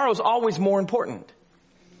 tomorrow's always more important.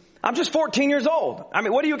 I'm just 14 years old. I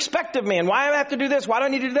mean, what do you expect of me? And why do I have to do this? Why do I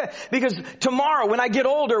need to do that? Because tomorrow, when I get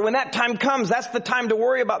older, when that time comes, that's the time to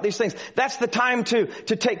worry about these things. That's the time to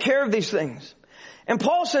take care of these things. And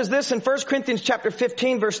Paul says this in 1 Corinthians chapter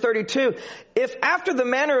 15, verse 32. If after the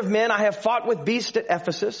manner of men I have fought with beasts at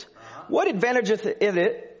Ephesus, what advantageth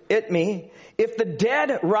it me if the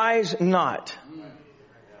dead rise not?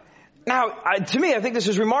 Now, to me, I think this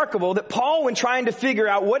is remarkable that Paul, when trying to figure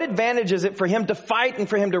out what advantage is it for him to fight and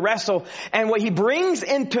for him to wrestle, and what he brings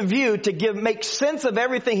into view to make sense of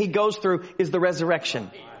everything he goes through is the resurrection.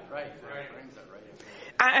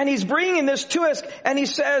 And he's bringing this to us, and he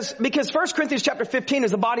says, because 1 Corinthians chapter 15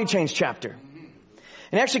 is a body change chapter.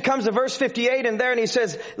 And it actually comes to verse 58 in there, and he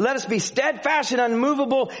says, let us be steadfast and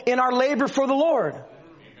unmovable in our labor for the Lord.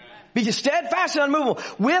 Be steadfast and unmovable.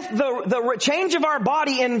 With the change of our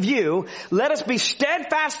body in view, let us be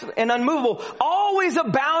steadfast and unmovable, always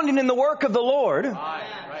abounding in the work of the Lord.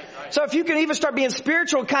 So if you can even start being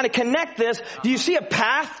spiritual, kind of connect this, do you see a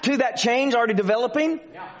path to that change already developing?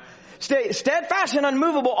 Stay steadfast and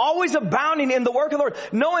unmovable, always abounding in the work of the Lord,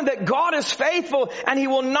 knowing that God is faithful and He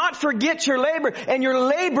will not forget your labor, and your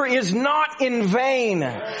labor is not in vain.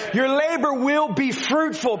 Your labor will be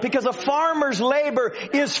fruitful, because a farmer's labor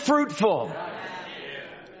is fruitful.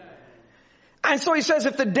 And so he says,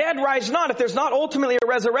 if the dead rise not, if there's not ultimately a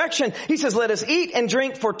resurrection, he says, let us eat and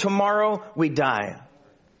drink, for tomorrow we die.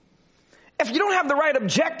 If you don't have the right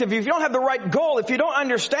objective, if you don't have the right goal, if you don't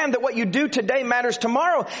understand that what you do today matters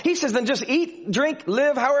tomorrow, he says, then just eat, drink,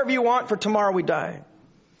 live however you want, for tomorrow we die.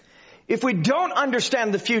 If we don't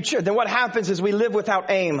understand the future, then what happens is we live without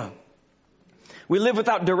aim. We live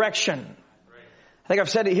without direction. I think I've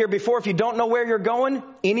said it here before. If you don't know where you're going,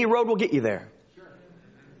 any road will get you there.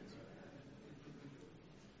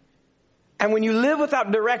 And when you live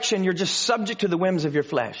without direction, you're just subject to the whims of your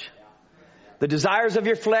flesh. The desires of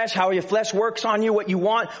your flesh, how your flesh works on you, what you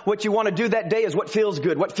want to do that day is what feels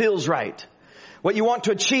good, what feels right. What you want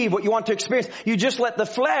to achieve, what you want to experience. You just let the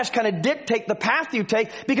flesh kind of dictate the path you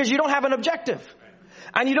take, because you don't have an objective.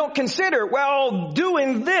 And you don't consider, well,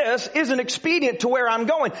 doing this isn't expedient to where I'm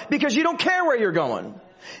going, because you don't care where you're going.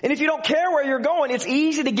 And if you don't care where you're going, it's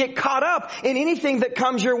easy to get caught up in anything that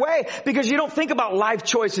comes your way, because you don't think about life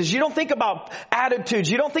choices. You don't think about attitudes.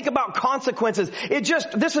 You don't think about consequences.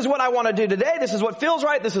 This is what I want to do today. This is what feels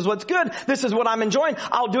right. This is what's good. This is what I'm enjoying.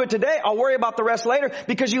 I'll do it today. I'll worry about the rest later,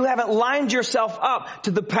 because you haven't lined yourself up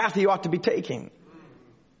to the path you ought to be taking.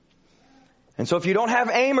 And so if you don't have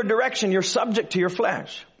aim or direction, you're subject to your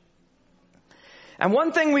flesh. And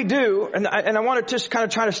one thing we do, and I want to just kind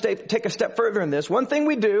of try to take a step further in this. One thing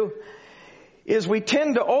we do is we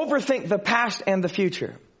tend to overthink the past and the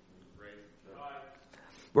future.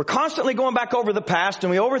 We're constantly going back over the past,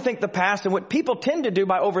 and we overthink the past. And what people tend to do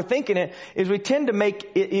by overthinking it is we tend to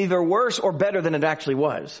make it either worse or better than it actually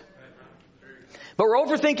was. But we're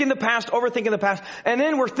overthinking the past, and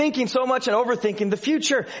then we're thinking so much and overthinking the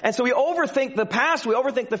future. And so we overthink the past, we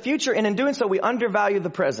overthink the future, and in doing so we undervalue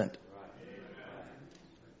the present.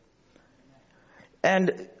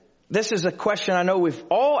 And this is a question I know we've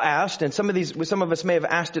all asked, and some of us may have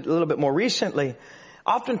asked it a little bit more recently.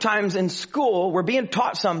 Oftentimes in school, we're being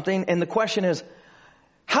taught something, and the question is,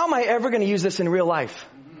 how am I ever going to use this in real life?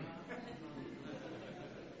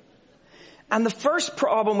 And the first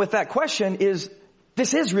problem with that question is,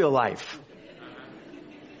 this is real life.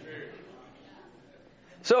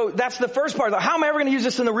 So that's the first part. How am I ever going to use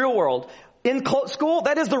this in the real world? In school,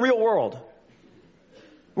 that is the real world.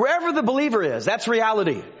 Wherever the believer is, that's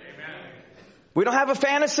reality. We don't have a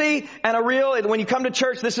fantasy and a real, when you come to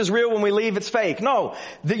church, this is real, when we leave, it's fake. No,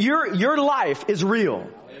 your life is real.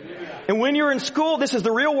 And when you're in school, this is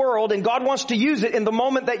the real world, and God wants to use it in the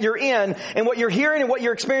moment that you're in, and what you're hearing and what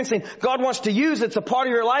you're experiencing. God wants to use it. It's a part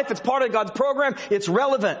of your life. It's part of God's program. It's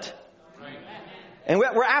relevant. And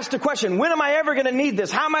we're asked a question, when am I ever going to need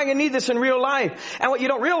this? How am I going to need this in real life? And what you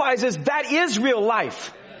don't realize is that is real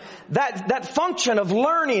life. That function of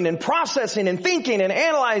learning and processing and thinking and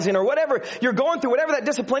analyzing or whatever you're going through, whatever that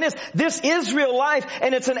discipline is, this is real life,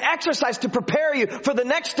 and it's an exercise to prepare you for the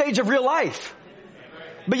next stage of real life.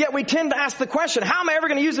 But yet we tend to ask the question, how am I ever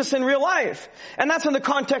going to use this in real life? And that's in the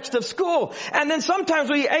context of school. And then sometimes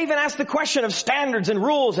we even ask the question of standards and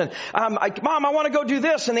rules. And, Mom, I want to go do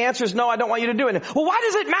this. And the answer is no, I don't want you to do it. Well, why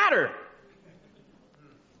does it matter?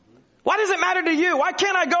 Why does it matter to you? Why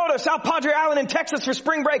can't I go to South Padre Island in Texas for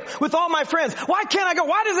spring break with all my friends? Why can't I go?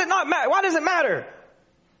 Why does it not matter? Why does it matter?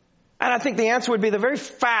 And I think the answer would be the very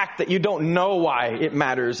fact that you don't know why it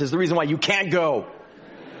matters is the reason why you can't go.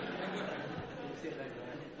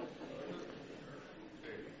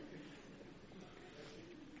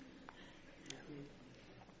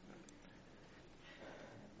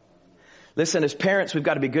 Listen, as parents, we've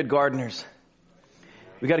got to be good gardeners.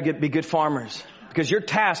 We've got to be good farmers. Because you're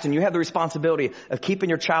tasked and you have the responsibility of keeping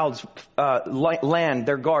your child's land,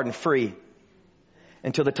 their garden, free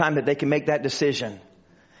until the time that they can make that decision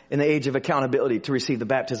in the age of accountability to receive the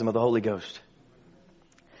baptism of the Holy Ghost.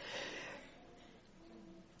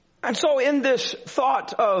 And so in this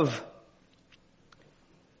thought of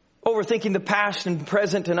overthinking the past and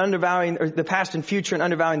present and undervaluing, or the past and future and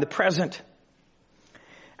undervaluing the present,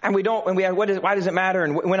 why does it matter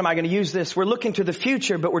and when am I going to use this? We're looking to the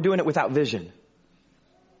future, but we're doing it without vision.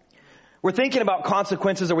 We're thinking about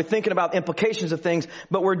consequences or we're thinking about implications of things,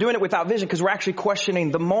 but we're doing it without vision because we're actually questioning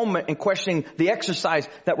the moment and questioning the exercise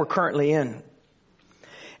that we're currently in.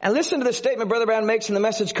 And listen to the statement Brother Brown makes in the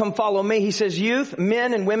message, Come Follow Me. He says, youth,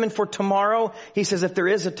 men and women for tomorrow. He says, if there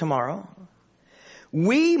is a tomorrow,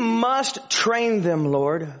 we must train them,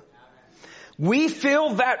 Lord. We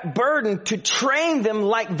feel that burden to train them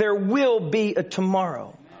like there will be a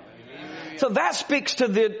tomorrow. So that speaks to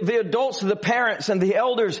the adults, the parents and the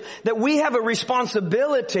elders, that we have a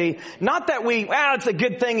responsibility, not that it's a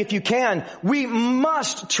good thing if you can. We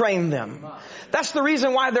must train them. That's the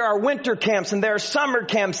reason why there are winter camps and there are summer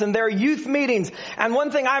camps and there are youth meetings. And one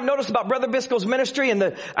thing I've noticed about Brother Biscoe's ministry in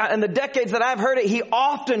the decades that I've heard it, he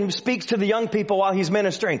often speaks to the young people while he's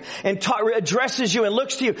ministering and addresses you and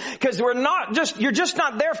looks to you. Because you're just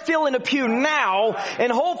not there filling a pew now,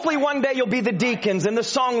 and hopefully one day you'll be the deacons and the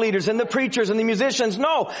song leaders and the preachers and the musicians.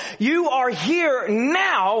 No, you are here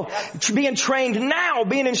now, being trained now,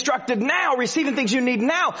 being instructed now, receiving things you need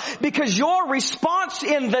now, because your response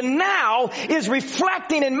in the now is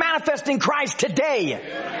reflecting and manifesting Christ today.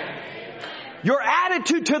 Your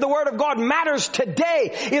attitude to the Word of God matters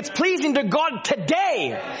today. It's pleasing to God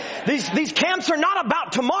today. These camps are not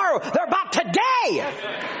about tomorrow. They're about today.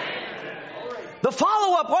 The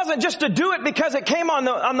follow-up wasn't just to do it because it came on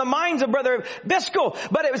the minds of Brother Biscoe,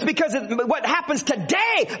 but it was because what happens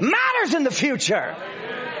today matters in the future.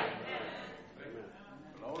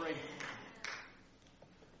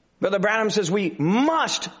 Brother Branham says we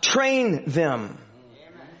must train them.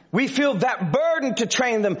 We feel that burden to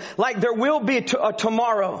train them like there will be a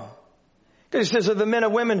tomorrow. He says of the men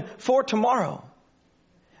and women for tomorrow.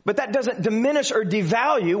 But that doesn't diminish or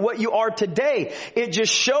devalue what you are today. It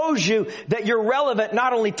just shows you that you're relevant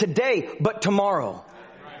not only today, but tomorrow.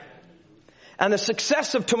 And the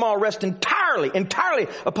success of tomorrow rests entirely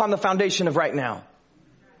upon the foundation of right now.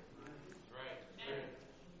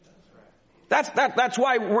 That's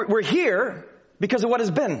why we're here, because of what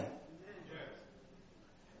has been.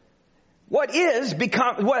 What has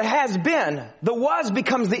been. The was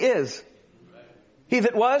becomes the is. He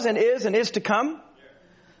that was and is to come.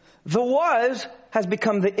 The was has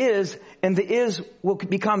become the is, and the is will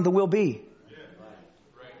become the will be.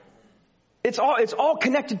 It's all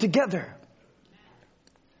connected together.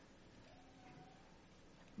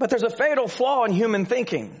 But there's a fatal flaw in human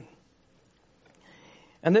thinking.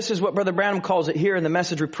 And this is what Brother Branham calls it here in the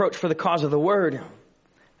message, Reproach for the Cause of the Word.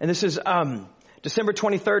 And this is December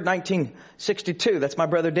 23rd, 1962. That's my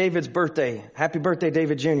brother David's birthday. Happy birthday,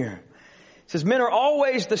 David Jr. It says, men are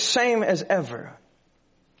always the same as ever.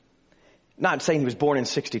 Not saying he was born in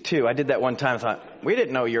 62. I did that one time. I thought, we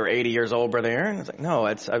didn't know you were 80 years old, Brother Aaron. I was like, no,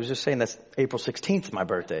 I was just saying that's April 16th, my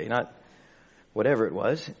birthday, not whatever it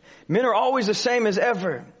was. Men are always the same as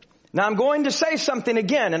ever. Now I'm going to say something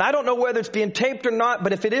again, and I don't know whether it's being taped or not,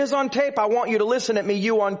 but if it is on tape, I want you to listen at me,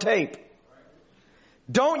 you on tape.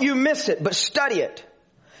 Don't you miss it, but study it.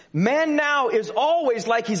 Man now is always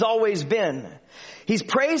like he's always been. He's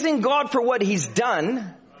praising God for what he's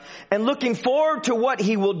done and looking forward to what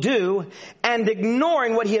he will do and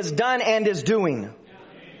ignoring what he has done and is doing.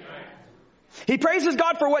 He praises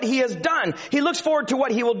God for what he has done. He looks forward to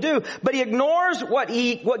what he will do, but he ignores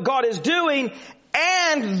what God is doing,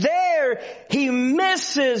 and there he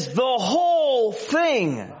misses the whole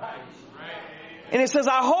thing. And he says,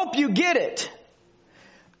 I hope you get it.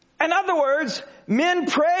 In other words, men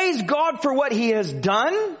praise God for what he has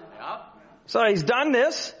done. So he's done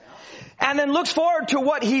this. And then looks forward to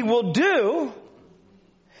what he will do.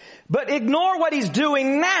 But ignore what he's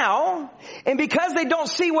doing now. And because they don't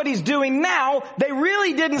see what he's doing now, they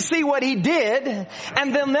really didn't see what he did.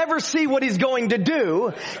 And they'll never see what he's going to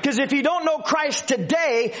do. Because if you don't know Christ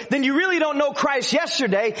today, then you really don't know Christ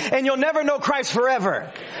yesterday. And you'll never know Christ forever.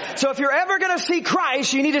 So if you're ever going to see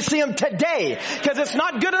Christ, you need to see him today. Because it's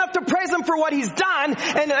not good enough to praise him for what he's done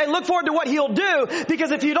and look forward to what he'll do.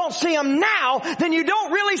 Because if you don't see him now, then you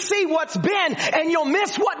don't really see what's been. And you'll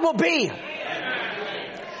miss what will be.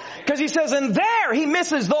 Because he says, and there he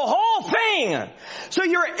misses the whole thing. So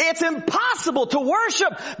it's impossible to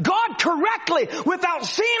worship God correctly without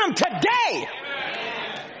seeing him today.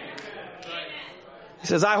 He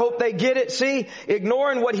says, I hope they get it. See,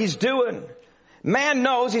 ignoring what he's doing. Man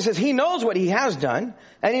knows, he says, he knows what he has done.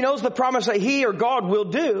 And he knows the promise that he or God will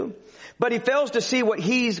do. But he fails to see what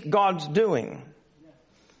God's doing.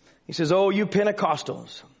 He says, oh, you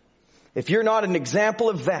Pentecostals. If you're not an example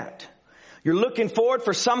of that, you're looking forward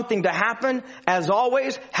for something to happen, as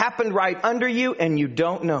always, happened right under you, and you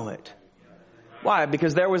don't know it. Why?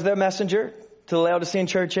 Because there was their messenger to the Laodicean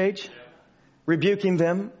church age, rebuking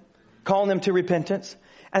them, calling them to repentance.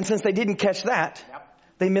 And since they didn't catch that,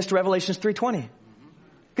 they missed Revelations 3:20.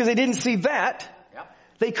 Because they didn't see that,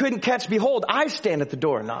 they couldn't catch, behold, I stand at the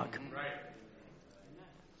door and knock.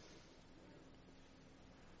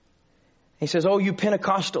 He says, oh, you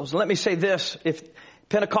Pentecostals. Let me say this. If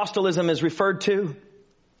Pentecostalism is referred to,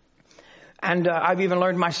 and I've even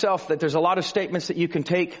learned myself that there's a lot of statements that you can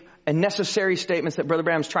take, and necessary statements that Brother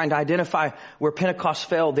Branham's trying to identify where Pentecost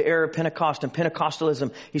failed, the era of Pentecost and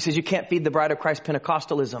Pentecostalism. He says you can't feed the bride of Christ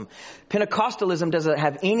Pentecostalism. Pentecostalism doesn't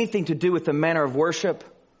have anything to do with the manner of worship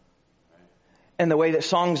and the way that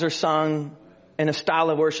songs are sung and a style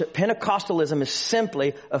of worship. Pentecostalism is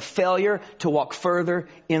simply a failure to walk further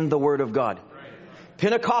in the Word of God.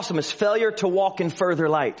 Pentecostalism is failure to walk in further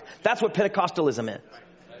light. That's what Pentecostalism is.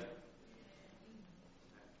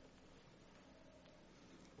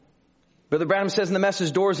 Brother Branham says in the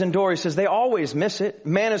message, Doors and Doors, he says they always miss it.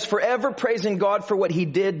 Man is forever praising God for what he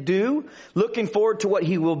did do, looking forward to what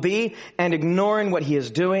he will be, and ignoring what he is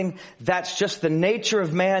doing. That's just the nature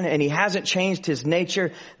of man, and he hasn't changed his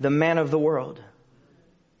nature, the man of the world.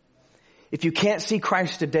 If you can't see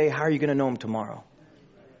Christ today, how are you going to know him tomorrow?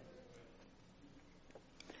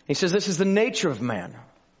 He says this is the nature of man,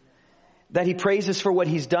 that he praises for what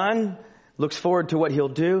he's done, looks forward to what he'll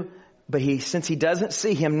do, but since he doesn't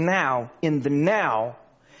see him now, in the now,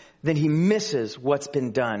 then he misses what's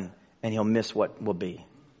been done, and he'll miss what will be.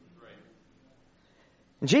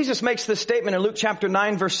 And Jesus makes this statement in Luke chapter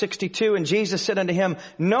 9, verse 62, and Jesus said unto him,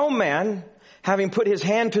 no man, having put his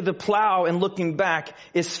hand to the plow and looking back,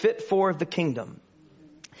 is fit for the kingdom.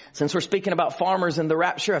 Since we're speaking about farmers and the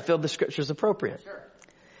rapture, I feel the scripture is appropriate. Sure.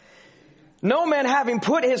 No man having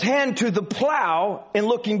put his hand to the plow and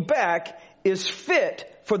looking back is fit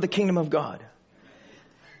for the kingdom of God.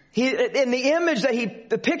 In the image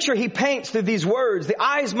the picture he paints through these words, the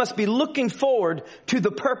eyes must be looking forward to the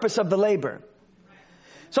purpose of the labor.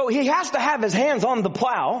 So he has to have his hands on the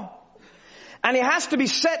plow. And he has to be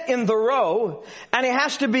set in the row, and he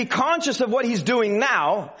has to be conscious of what he's doing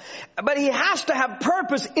now, but he has to have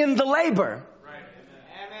purpose in the labor.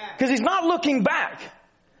 Because he's not looking back.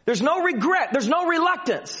 There's no regret. There's no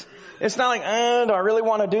reluctance. It's not like, do I really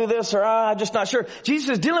want to do this, or I'm just not sure. Jesus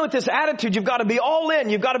is dealing with this attitude. You've got to be all in.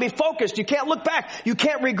 You've got to be focused. You can't look back. You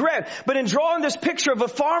can't regret. But in drawing this picture of a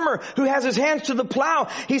farmer who has his hands to the plow,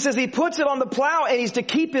 he says he puts it on the plow and he's to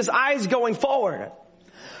keep his eyes going forward.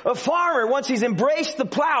 A farmer, once he's embraced the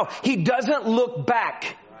plow, he doesn't look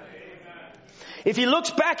back. If he looks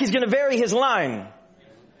back, he's going to vary his line.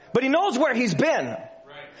 But he knows where he's been.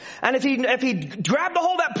 And if he grabbed the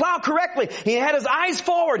hold of that plow correctly, he had his eyes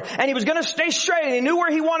forward and he was going to stay straight and he knew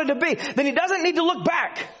where he wanted to be, then he doesn't need to look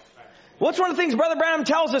back. What's one of the things Brother Branham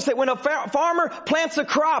tells us, that when a farmer plants a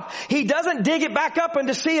crop, he doesn't dig it back up and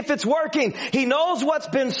to see if it's working. He knows what's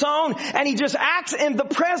been sown and he just acts in the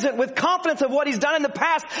present with confidence of what he's done in the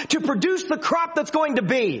past to produce the crop that's going to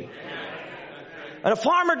be. And a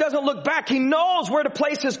farmer doesn't look back. He knows where to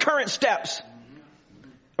place his current steps.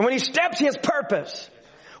 And when he steps, he has purpose.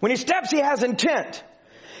 When he steps, he has intent.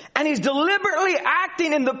 And he's deliberately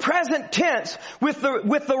acting in the present tense with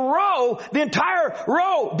the row, the entire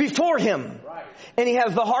row before him. And he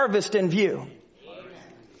has the harvest in view.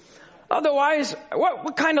 Otherwise,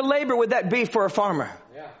 what kind of labor would that be for a farmer?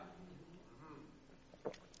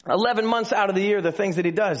 11 months out of the year, the things that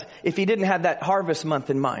he does, if he didn't have that harvest month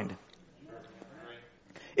in mind.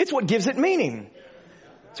 It's what gives it meaning.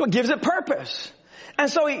 It's what gives it purpose. And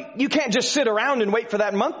so you can't just sit around and wait for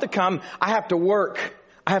that month to come. I have to work.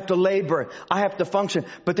 I have to labor. I have to function.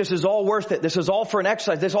 But this is all worth it. This is all for an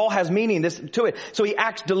exercise. This all has meaning to it. So he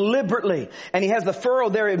acts deliberately. And he has the furrow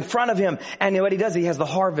there in front of him. And what he does, he has the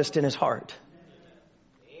harvest in his heart.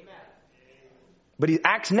 Amen. But he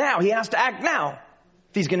acts now. He has to act now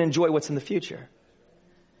if he's going to enjoy what's in the future.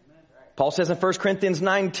 Paul says in 1 Corinthians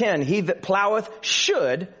 9:10, he that ploweth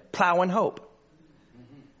should plow in hope.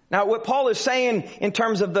 Now, what Paul is saying in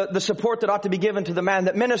terms of the support that ought to be given to the man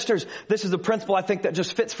that ministers, this is a principle I think that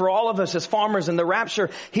just fits for all of us as farmers in the rapture.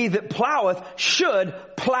 He that ploweth should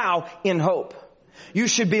plow in hope. You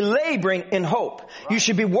should be laboring in hope. You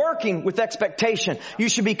should be working with expectation. You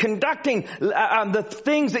should be conducting the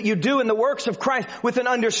things that you do in the works of Christ with an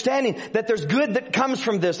understanding that there's good that comes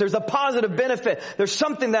from this. There's a positive benefit. There's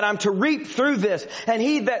something that I'm to reap through this. And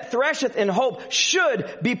he that thresheth in hope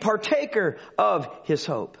should be partaker of his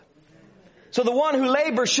hope. So the one who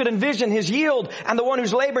labors should envision his yield, and the one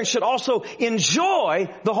who's laboring should also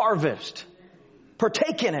enjoy the harvest.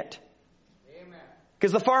 Partake in it.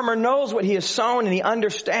 Because the farmer knows what he has sown and he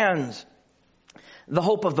understands the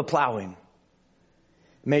hope of the plowing.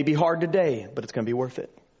 It may be hard today, but it's going to be worth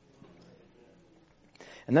it.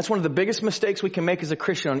 And that's one of the biggest mistakes we can make as a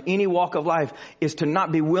Christian on any walk of life, is to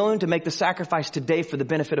not be willing to make the sacrifice today for the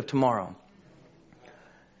benefit of tomorrow.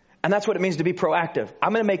 And that's what it means to be proactive.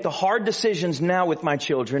 I'm going to make the hard decisions now with my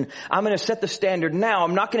children. I'm going to set the standard now.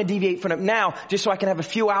 I'm not going to deviate from it now just so I can have a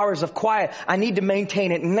few hours of quiet. I need to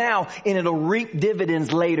maintain it now, and it'll reap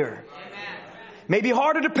dividends later. May be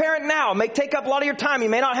harder to parent now. It may take up a lot of your time. You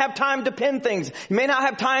may not have time to pin things. You may not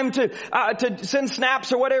have time to send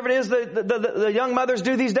snaps or whatever it is the young mothers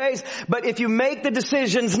do these days. But if you make the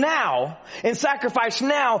decisions now and sacrifice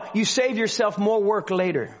now, you save yourself more work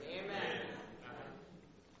later.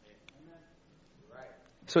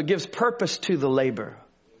 So it gives purpose to the labor.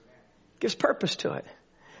 It gives purpose to it.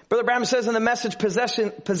 Brother Branham says in the message,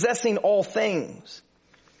 possessing all things.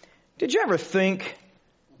 Did you ever think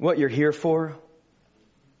what you're here for?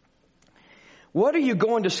 What are you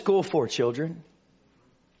going to school for, children?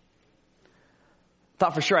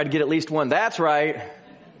 Thought for sure I'd get at least one. That's right.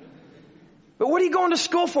 But what are you going to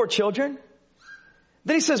school for, children?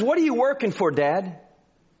 Then he says, what are you working for, Dad?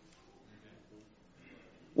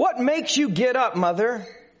 What makes you get up, Mother,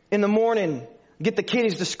 in the morning, get the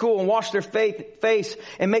kiddies to school and wash their face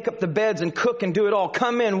and make up the beds and cook and do it all?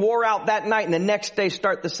 Come in, wore out that night, and the next day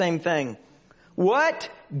start the same thing. What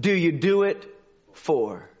do you do it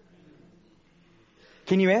for?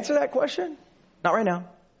 Can you answer that question? Not right now.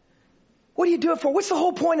 What do you do it for? What's the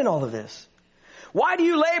whole point in all of this? Why do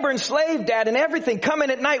you labor and slave, Dad, and everything? Come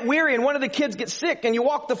in at night weary and one of the kids gets sick and you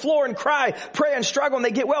walk the floor and cry, pray and struggle and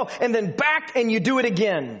they get well, and then back and you do it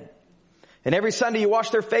again. And every Sunday you wash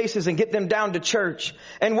their faces and get them down to church.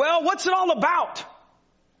 And well, what's it all about?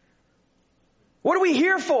 What are we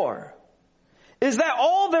here for? Is that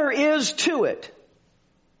all there is to it?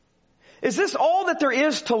 Is this all that there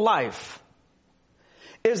is to life?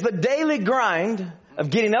 Is the daily grind of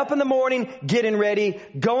getting up in the morning, getting ready,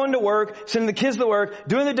 going to work, sending the kids to work,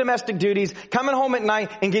 doing the domestic duties, coming home at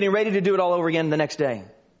night, and getting ready to do it all over again the next day?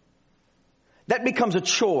 That becomes a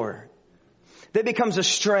chore. That becomes a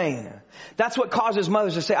strain. That's what causes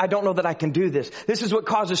mothers to say, I don't know that I can do this. This is what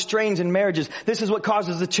causes strains in marriages. This is what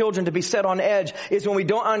causes the children to be set on edge, is when we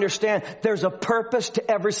don't understand there's a purpose to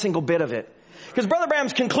every single bit of it. Because Brother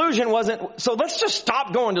Branham's conclusion wasn't, so let's just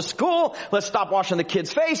stop going to school. Let's stop washing the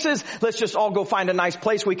kids' faces. Let's just all go find a nice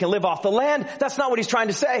place where we can live off the land. That's not what he's trying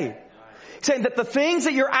to say. He's saying that the things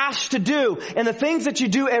that you're asked to do and the things that you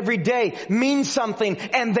do every day mean something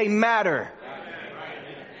and they matter.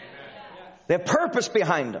 They have purpose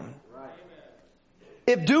behind them.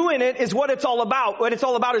 If doing it is what it's all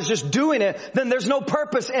about is just doing it, then there's no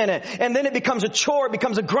purpose in it. And then it becomes a chore, it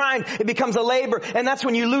becomes a grind, it becomes a labor. And that's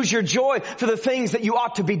when you lose your joy for the things that you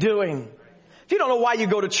ought to be doing. If you don't know why you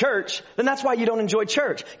go to church, then that's why you don't enjoy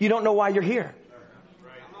church. You don't know why you're here.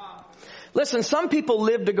 Listen, some people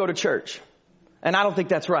live to go to church. And I don't think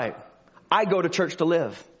that's right. I go to church to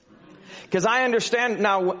live. Because I understand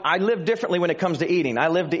now, I live differently when it comes to eating. I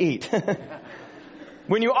live to eat.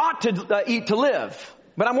 When you ought to eat to live.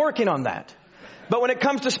 But I'm working on that. But when it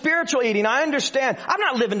comes to spiritual eating, I understand. I'm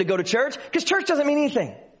not living to go to church because church doesn't mean anything.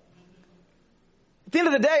 At the end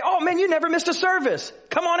of the day, oh man, you never missed a service.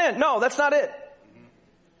 Come on in. No, that's not it.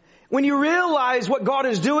 When you realize what God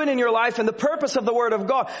is doing in your life and the purpose of the Word of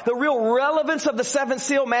God, the real relevance of the seventh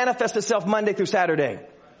seal manifests itself Monday through Saturday.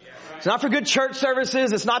 It's not for good church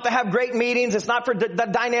services. It's not to have great meetings. It's not for the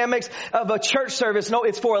dynamics of a church service. No,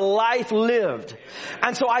 it's for life lived.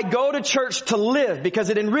 And so I go to church to live because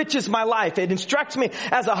it enriches my life. It instructs me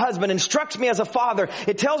as a husband, instructs me as a father.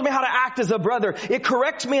 It tells me how to act as a brother. It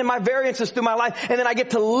corrects me in my variances through my life. And then I get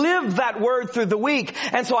to live that word through the week.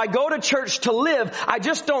 And so I go to church to live. I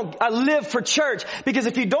live for church, because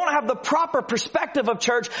if you don't have the proper perspective of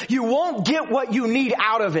church, you won't get what you need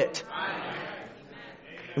out of it.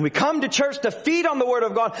 And we come to church to feed on the Word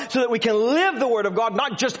of God so that we can live the Word of God,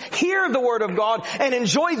 not just hear the Word of God and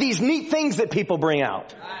enjoy these neat things that people bring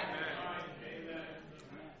out.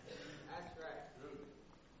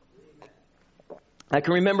 I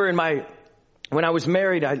can remember when I was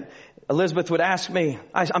married, Elizabeth would ask me,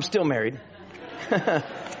 I'm still married.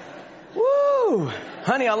 Woo!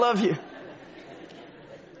 Honey, I love you.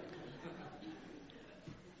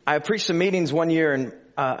 I preached some meetings one year, and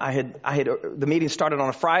the meeting started on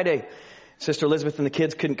a Friday. Sister Elizabeth and the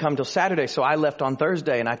kids couldn't come till Saturday, so I left on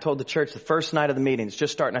Thursday, and I told the church the first night of the meeting, it's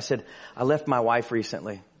just starting, I said, I left my wife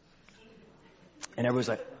recently. And everyone's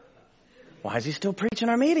like, why is he still preaching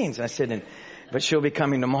our meetings? And I said, but she'll be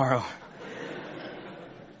coming tomorrow.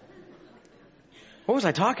 What was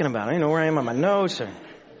I talking about? I don't know where I am on my notes.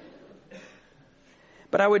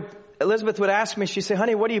 But Elizabeth would ask me, she'd say,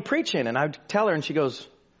 honey, what are you preaching? And I would tell her, and she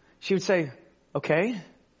would say, okay,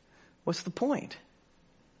 what's the point?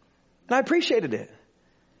 And I appreciated it.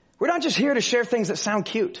 We're not just here to share things that sound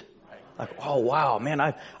cute. Like, oh, wow, man,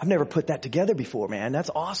 I've never put that together before, man. That's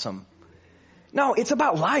awesome. No, it's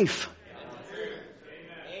about life.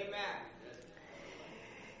 Amen.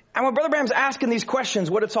 And when Brother Branham's asking these questions,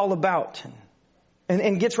 what it's all about,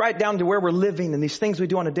 and gets right down to where we're living and these things we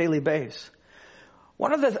do on a daily basis.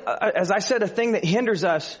 One of as I said, a thing that hinders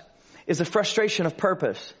us is the frustration of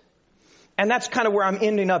purpose. And that's kind of where I'm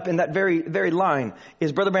ending up in that very, very line,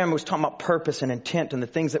 is Brother Branham was talking about purpose and intent and the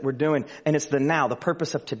things that we're doing. And it's the now, the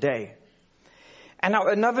purpose of today. And now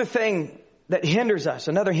another thing that hinders us,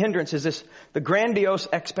 another hindrance is the grandiose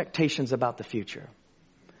expectations about the future.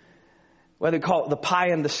 Whether you call it the pie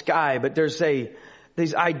in the sky, but there's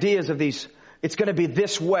these ideas of it's going to be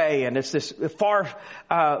this way, and it's this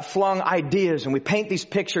far-flung ideas, and we paint these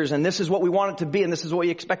pictures, and this is what we want it to be, and this is what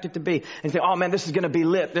we expect it to be. And you think, oh man, this is going to be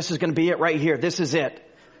lit. This is going to be it right here. This is it.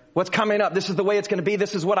 What's coming up? This is the way it's going to be.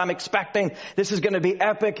 This is what I'm expecting. This is going to be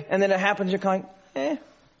epic. And then it happens, you're kind of,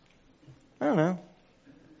 I don't know.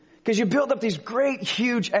 Because you build up these great,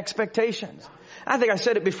 huge expectations. I think I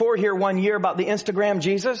said it before here one year about the Instagram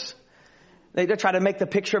Jesus. They try to make the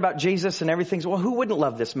picture about Jesus and everything. Well, who wouldn't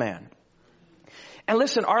love this man? And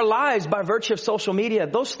listen, our lives, by virtue of social media,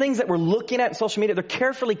 those things that we're looking at in social media, they're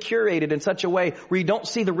carefully curated in such a way where you don't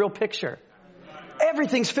see the real picture.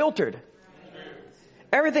 Everything's filtered.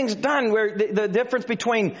 Everything's done where the difference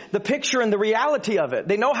between the picture and the reality of it.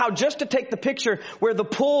 They know how just to take the picture where the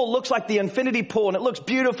pool looks like the infinity pool and it looks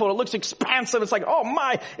beautiful, it looks expansive. It's like, oh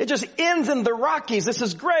my, it just ends in the Rockies. This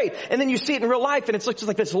is great. And then you see it in real life and it looks just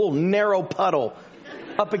like this little narrow puddle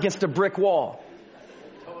up against a brick wall.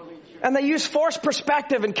 And they use forced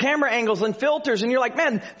perspective and camera angles and filters. And you're like,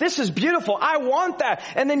 man, this is beautiful. I want that.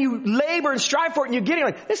 And then you labor and strive for it and you get it.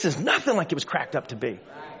 Like, this is nothing like it was cracked up to be.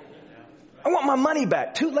 I want my money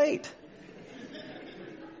back. Too late.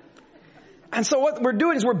 And so what we're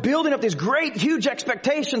doing is we're building up these great, huge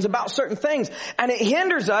expectations about certain things. And it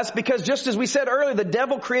hinders us because just as we said earlier, the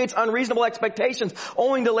devil creates unreasonable expectations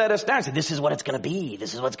only to let us down. Say, this is what it's going to be.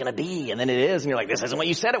 This is what's going to be. And then it is. And you're like, this isn't what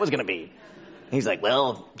you said it was going to be. And he's like,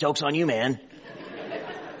 well, joke's on you, man.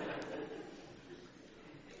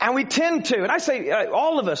 And we tend to, and I say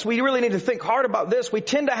all of us, we really need to think hard about this. We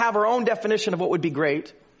tend to have our own definition of what would be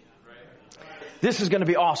great. This is going to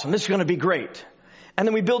be awesome. This is going to be great. And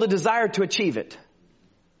then we build a desire to achieve it.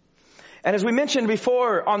 And as we mentioned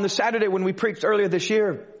before on the Saturday when we preached earlier this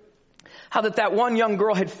year, how that one young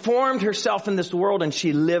girl had formed herself in this world and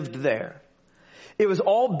she lived there. It was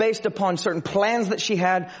all based upon certain plans that she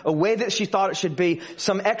had, a way that she thought it should be,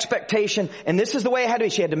 some expectation, and this is the way it had to be.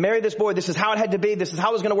 She had to marry this boy, this is how it had to be, this is how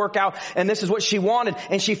it was going to work out, and this is what she wanted.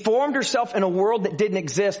 And she formed herself in a world that didn't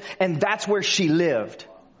exist, and that's where she lived.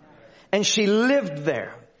 And she lived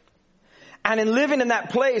there. And in living in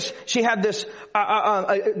that place, she had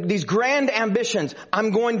these grand ambitions.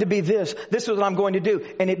 I'm going to be this. This is what I'm going to do.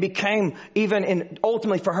 And it became,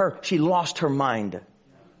 ultimately for her, she lost her mind.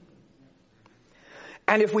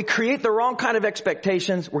 And if we create the wrong kind of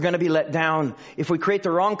expectations, we're going to be let down. If we create the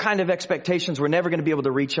wrong kind of expectations, we're never going to be able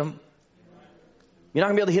to reach them. You're not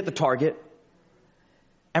going to be able to hit the target.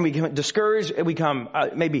 And we become discouraged. We become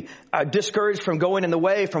maybe discouraged from going in the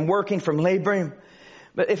way, from working, from laboring.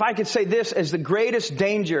 But if I could say this as the greatest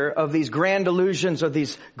danger of these grand illusions or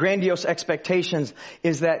these grandiose expectations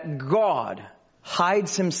is that God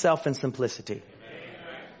hides himself in simplicity.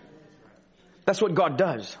 That's what God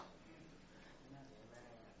does.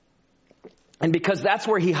 And because that's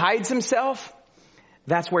where he hides himself,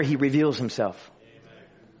 that's where he reveals himself.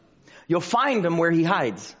 You'll find him where he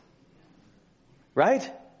hides. Right?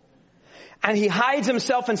 And he hides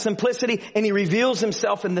himself in simplicity and he reveals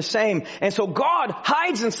himself in the same. And so God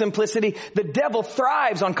hides in simplicity. The devil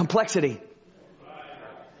thrives on complexity.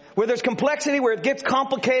 Where there's complexity, where it gets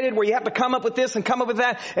complicated, where you have to come up with this and come up with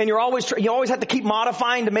that, and you always have to keep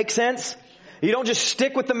modifying to make sense. You don't just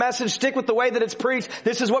stick with the message, stick with the way that it's preached.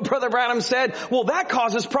 This is what Brother Branham said. Well, that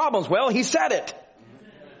causes problems. Well, he said it.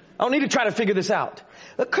 I don't need to try to figure this out.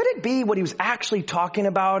 But could it be what he was actually talking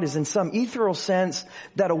about is in some ethereal sense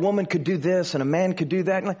that a woman could do this and a man could do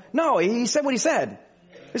that? No, he said what he said.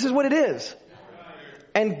 This is what it is.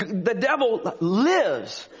 And the devil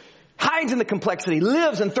hides in the complexity,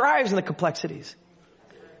 lives and thrives in the complexities.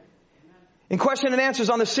 In question and answers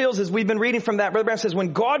on the seals, as we've been reading from that, Brother Branham says,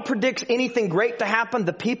 when God predicts anything great to happen,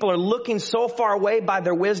 the people are looking so far away by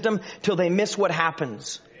their wisdom till they miss what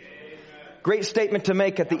happens. Great statement to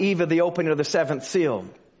make at the eve of the opening of the seventh seal.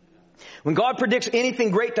 When God predicts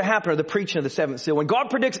anything great to happen, or the preaching of the seventh seal, when God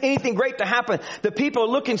predicts anything great to happen, the people are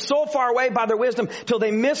looking so far away by their wisdom till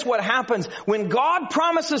they miss what happens. When God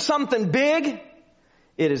promises something big,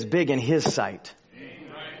 it is big in his sight.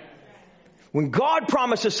 When God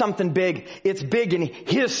promises something big, it's big in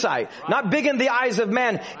his sight. Not big in the eyes of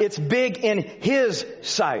man, it's big in his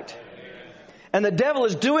sight. And the devil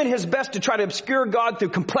is doing his best to try to obscure God through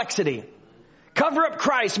complexity. Cover up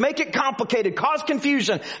Christ, make it complicated, cause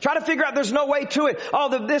confusion, try to figure out there's no way to it.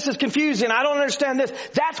 Oh, this is confusing, I don't understand this.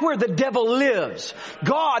 That's where the devil lives.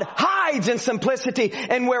 God hides in simplicity,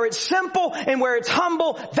 and where it's simple and where it's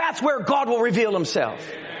humble, that's where God will reveal himself.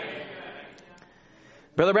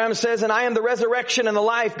 Brother Branham says, and I am the resurrection and the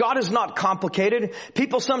life. God is not complicated.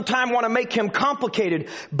 People sometimes want to make him complicated,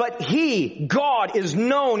 but God, is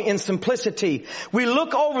known in simplicity. We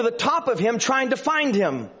look over the top of him trying to find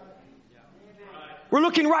him. We're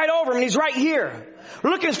looking right over him and he's right here.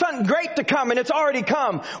 We're looking for something great to come and it's already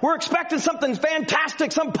come. We're expecting something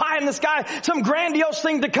fantastic, some pie in the sky, some grandiose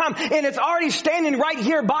thing to come, and it's already standing right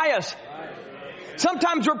here by us.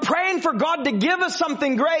 Sometimes we're praying for God to give us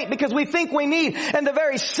something great because we think we need, and the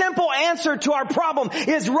very simple answer to our problem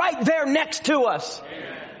is right there next to us.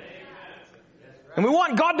 And we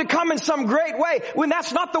want God to come in some great way when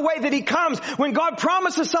that's not the way that he comes. When God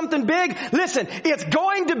promises something big, listen, it's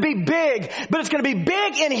going to be big, but it's going to be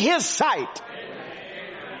big in his sight.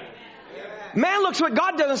 Man looks at what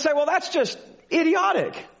God does and say, well, that's just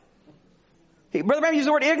idiotic. Brother Branham used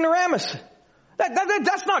the word ignoramus.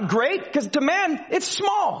 That's not great, because to man, it's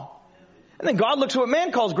small. And then God looks at what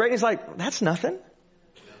man calls great and he's like, that's nothing.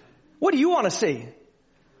 What do you want to see?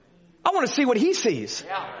 I want to see what he sees.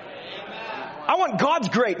 I want God's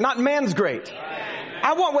great, not man's great.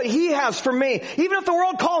 I want what he has for me, even if the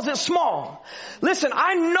world calls it small. Listen,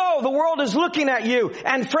 I know the world is looking at you,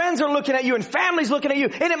 and friends are looking at you, and families looking at you,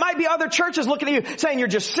 and it might be other churches looking at you saying you're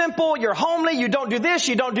just simple, you're homely, you don't do this,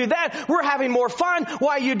 you don't do that, we're having more fun,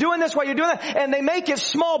 why are you doing this, why are you doing that? And they make it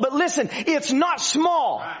small, but listen, it's not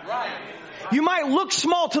small. You might look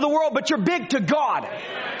small to the world, but you're big to God.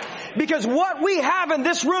 Because what we have in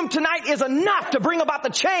this room tonight is enough to bring about the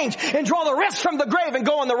change and draw the rest from the grave and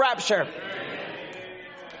go in the rapture.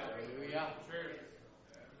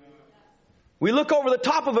 We look over the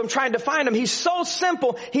top of him trying to find him. He's so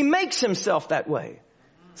simple, he makes himself that way.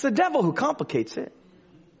 It's the devil who complicates it.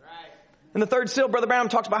 In the third seal, Brother Branham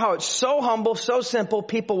talks about how it's so humble, so simple,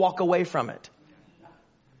 people walk away from it.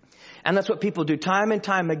 And that's what people do time and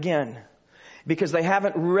time again, because they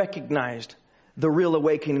haven't recognized the real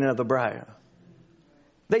awakening of the bride.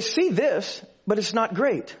 They see this, but it's not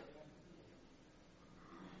great.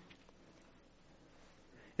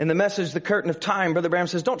 In the message, The Curtain of Time, Brother Branham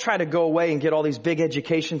says, don't try to go away and get all these big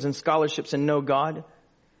educations and scholarships and know God.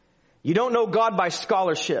 You don't know God by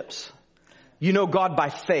scholarships. You know God by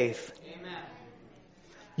faith. Amen.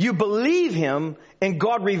 You believe Him and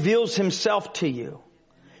God reveals Himself to you.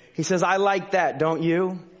 He says, I like that, don't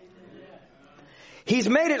you? He's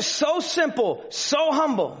made it so simple, so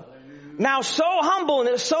humble. Now so humble and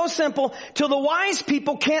it's so simple till the wise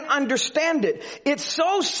people can't understand it. It's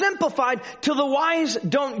so simplified till the wise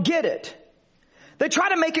don't get it. They try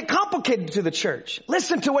to make it complicated to the church.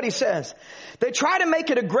 Listen to what he says. They try to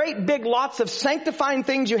make it a great big lots of sanctifying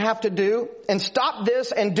things you have to do and stop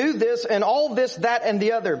this and do this and all this, that and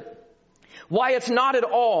the other. Why, it's not at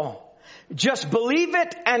all. Just believe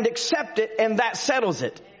it and accept it and that settles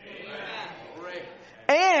it.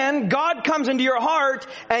 And God comes into your heart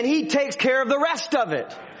and He takes care of the rest of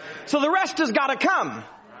it. So the rest has got to come.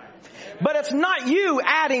 But it's not you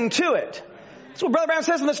adding to it. That's what Brother Branham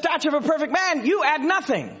says in the stature of a perfect man. You add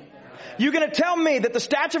nothing. You're going to tell me that the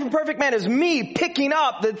stature of a perfect man is me picking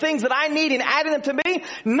up the things that I need and adding them to me?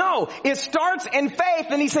 No. It starts in faith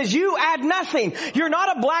and he says you add nothing. You're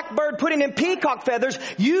not a blackbird putting in peacock feathers.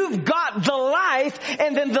 You've got the life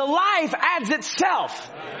and then the life adds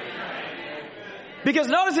itself. Because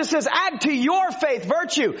notice it says add to your faith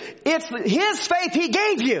virtue. It's His faith He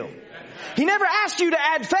gave you. He never asked you to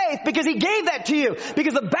add faith because He gave that to you.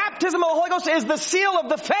 Because the baptism of the Holy Ghost is the seal of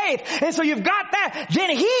the faith. And so you've got that.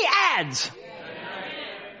 Then He adds.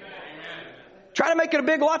 Try to make it a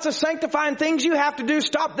big lots of sanctifying things you have to do.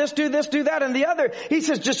 Stop this, do that, and the other. He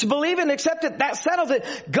says just believe it and accept it. That settles it.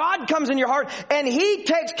 God comes in your heart and He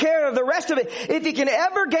takes care of the rest of it. If He can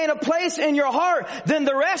ever gain a place in your heart, then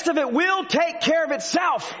the rest of it will take care of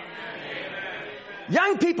itself.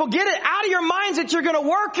 Young people, get it out of your minds that you're going to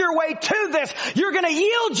work your way to this. You're going to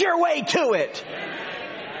yield your way to it.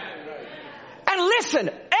 And listen,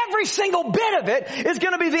 every single bit of it is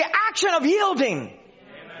going to be the action of yielding.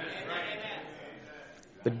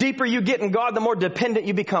 The deeper you get in God, the more dependent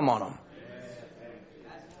you become on Him.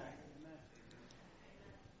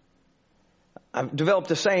 I've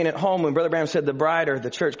developed a saying at home when Brother Branham said the bride or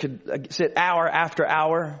the church could sit hour after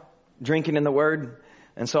hour drinking in the Word.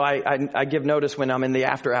 And so I give notice when I'm in the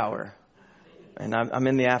after hour. And I'm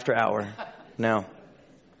in the after hour now.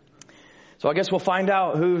 So I guess we'll find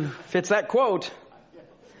out who fits that quote.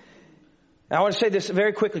 Now I want to say this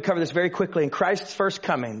very quickly, cover this very quickly. In Christ's first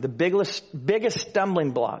coming, the biggest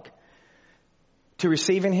stumbling block to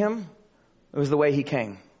receiving Him was the way He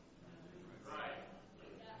came.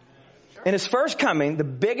 In His first coming, the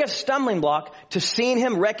biggest stumbling block to seeing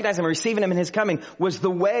Him, recognizing Him, receiving Him in His coming was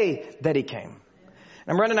the way that He came.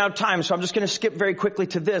 I'm running out of time, so I'm just going to skip very quickly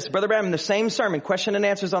to this. Brother Branham, in the same sermon, Question and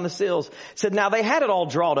Answers on the Seals, said, now they had it all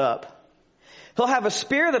drawn up. He'll have a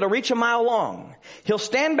spear that'll reach a mile long. He'll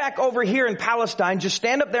stand back over here in Palestine, just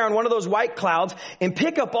stand up there on one of those white clouds and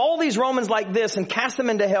pick up all these Romans like this and cast them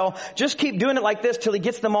into hell. Just keep doing it like this till He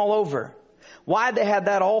gets them all over. Why they had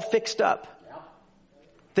that all fixed up?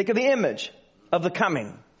 Think of the image of the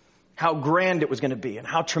coming. How grand it was going to be and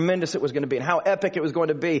how tremendous it was going to be and how epic it was going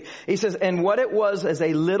to be. He says, and what it was as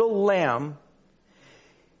a little lamb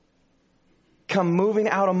come moving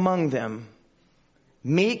out among them,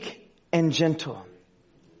 meek and gentle.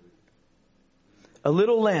 A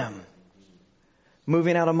little lamb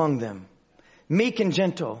moving out among them, meek and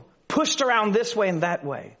gentle, pushed around this way and that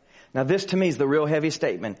way. Now this to me is the real heavy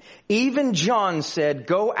statement. Even John said,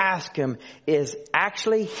 go ask him, is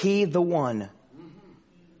actually he the one?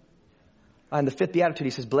 In the fifth beatitude,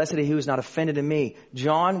 he says, blessed is he who is not offended in me.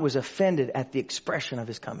 John was offended at the expression of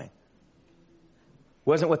his coming.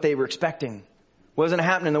 Wasn't what they were expecting. Wasn't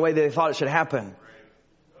happening the way they thought it should happen.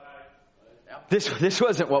 This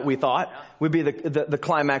wasn't what we thought would be the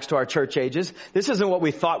climax to our church ages. This isn't what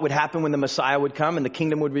we thought would happen when the Messiah would come and the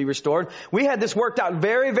kingdom would be restored. We had this worked out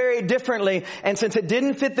very, very differently. And since it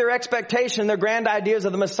didn't fit their expectation, their grand ideas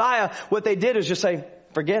of the Messiah, what they did is just say,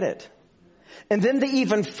 forget it. And then the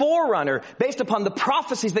even forerunner, based upon the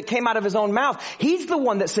prophecies that came out of his own mouth, he's the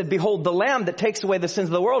one that said, behold the Lamb that takes away the sins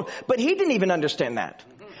of the world. But he didn't even understand that.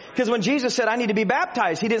 Because when Jesus said, I need to be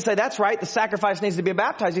baptized, he didn't say, that's right, the sacrifice needs to be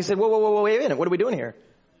baptized. He said, whoa, wait a minute, what are we doing here?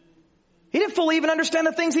 He didn't fully even understand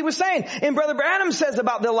the things he was saying. And Brother Branham says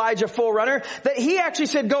about the Elijah forerunner that he actually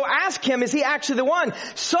said, go ask him, is he actually the one?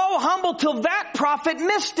 So humble till that prophet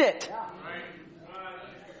missed it.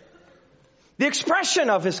 The expression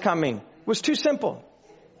of his coming was too simple.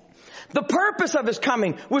 The purpose of his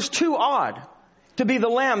coming was too odd. To be the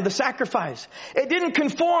lamb, the sacrifice. It didn't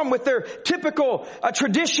conform with their typical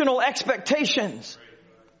traditional expectations.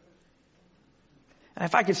 And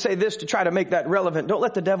if I could say this to try to make that relevant, don't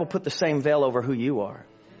let the devil put the same veil over who you are.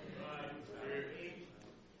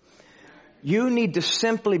 You need to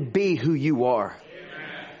simply be who you are.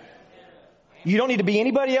 You don't need to be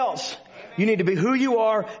anybody else. You need to be who you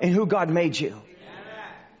are and who God made you.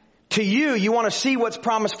 To you, you want to see what's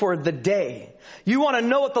promised for the day. You want to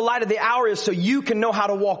know what the light of the hour is so you can know how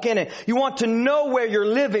to walk in it. You want to know where you're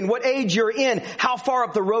living, what age you're in, how far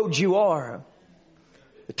up the road you are.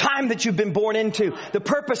 The time that you've been born into, the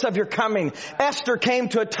purpose of your coming. Esther came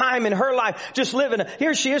to a time in her life just living.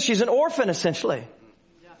 Here she is, she's an orphan essentially.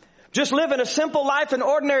 Just living a simple life, an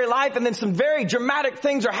ordinary life, and then some very dramatic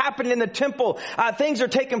things are happening in the temple. Things are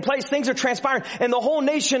taking place, things are transpiring, and the whole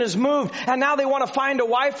nation is moved. And now they want to find a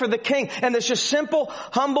wife for the king. And this just simple,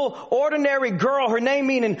 humble, ordinary girl, her name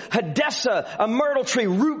meaning Hadassah, a myrtle tree,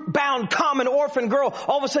 root-bound, common orphan girl,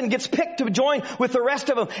 all of a sudden gets picked to join with the rest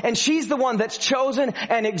of them. And she's the one that's chosen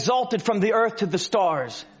and exalted from the earth to the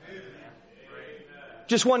stars.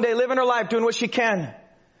 Just one day living her life, doing what she can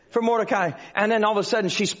for Mordecai. And then all of a sudden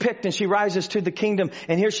she's picked and she rises to the kingdom.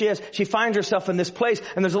 And here she is. She finds herself in this place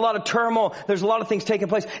and there's a lot of turmoil. There's a lot of things taking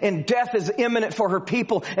place and death is imminent for her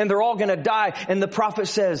people and they're all going to die. And the prophet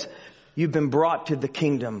says, you've been brought to the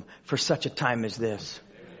kingdom for such a time as this.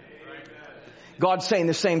 God's saying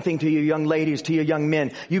the same thing to you young ladies, to you young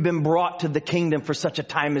men. You've been brought to the kingdom for such a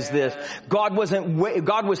time as this. God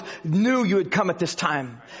knew you would come at this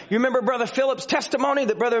time. You remember Brother Philip's testimony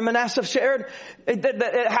that Brother Manasseh shared?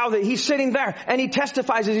 How he's sitting there and he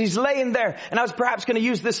testifies as he's laying there. And I was perhaps going to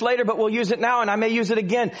use this later, but we'll use it now and I may use it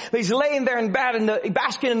again. But he's laying there in bed and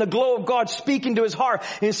basking in the glow of God, speaking to his heart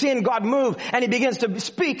and seeing God move. And he begins to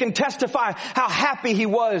speak and testify how happy he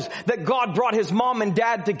was that God brought his mom and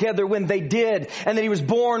dad together when they did. And that he was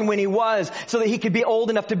born when he was so that he could be old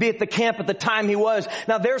enough to be at the camp at the time he was.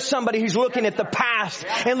 Now there's somebody who's looking at the past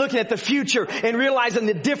and looking at the future and realizing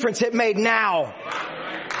the difference it made now.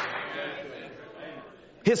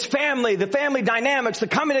 His family, the family dynamics, the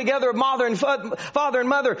coming together of father and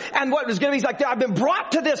mother. And what was going to be, he's like, I've been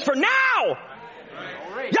brought to this for now.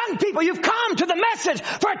 Young people, you've come to the message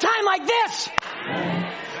for a time like this.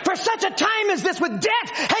 For such a time as this, with death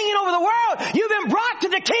hanging over the world, you've been brought to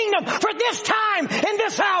the kingdom for this time, in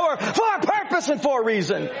this hour, for a purpose and for a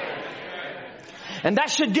reason. And that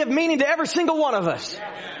should give meaning to every single one of us.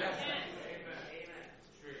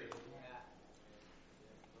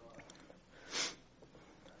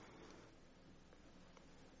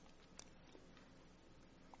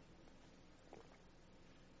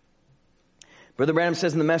 Brother Branham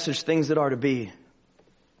says in the message, things that are to be.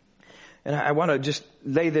 And I want to just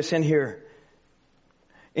lay this in here.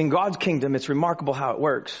 In God's kingdom, it's remarkable how it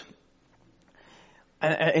works.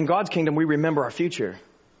 In God's kingdom, we remember our future.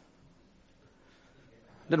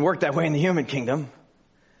 It doesn't work that way in the human kingdom.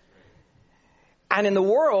 And in the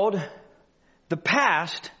world, the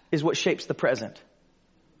past is what shapes the present.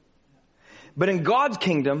 But in God's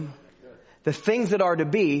kingdom, the things that are to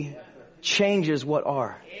be changes what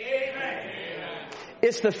are.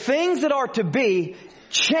 It's the things that are to be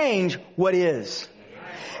change what is.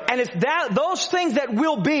 And it's that, those things that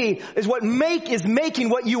will be is what is making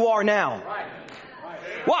what you are now.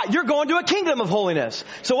 Why? You're going to a kingdom of holiness.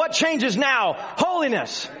 So what changes now?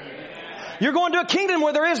 Holiness. You're going to a kingdom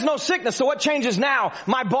where there is no sickness. So what changes now?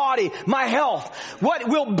 My body, my health. What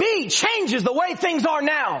will be changes the way things are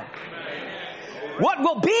now. What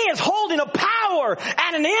will be is holding a power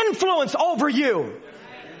and an influence over you.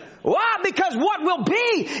 Why? Because what will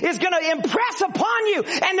be is going to impress upon you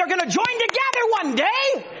and they're going to join together one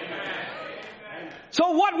day.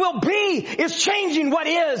 So what will be is changing what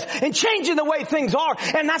is and changing the way things are.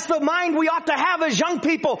 And that's the mind we ought to have as young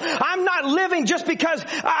people. I'm not living just because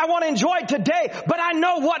I want to enjoy it today, but I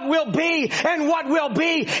know what will be, and what will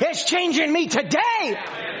be is changing me today.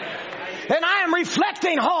 And I am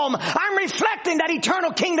reflecting home. I'm reflecting that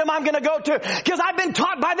eternal kingdom I'm going to go to, because I've been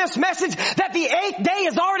taught by this message that the 8th day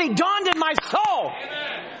has already dawned in my soul.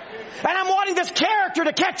 And I'm wanting this character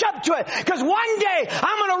to catch up to it. Because one day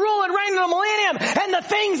I'm going to rule and reign in the millennium. And the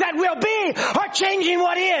things that will be are changing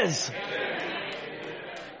what is.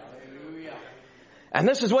 And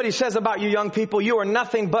this is what he says about you young people. You are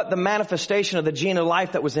nothing but the manifestation of the gene of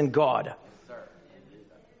life that was in God.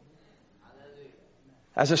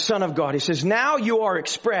 As a son of God. He says, now you are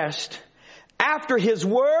expressed after his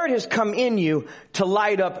word has come in you to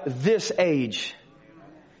light up this age.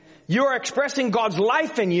 You are expressing God's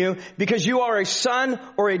life in you because you are a son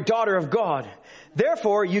or a daughter of God.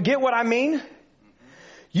 Therefore, you get what I mean?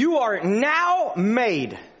 You are now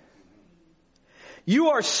made.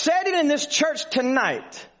 You are sitting in this church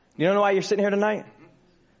tonight. You don't know why you're sitting here tonight?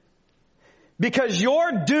 Because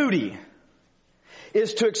your duty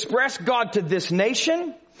is to express God to this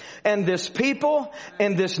nation and this people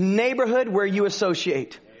and this neighborhood where you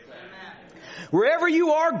associate. Wherever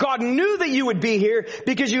you are, God knew that you would be here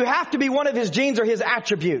because you have to be one of his genes or his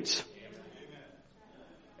attributes.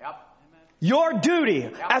 Your duty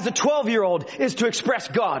as a 12-year-old is to express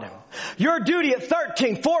God. Your duty at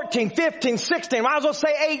 13, 14, 15, 16, might as well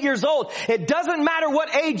say 8 years old. It doesn't matter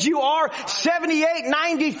what age you are, 78,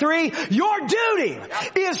 93. Your duty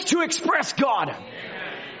is to express God.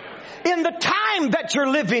 In the time that you're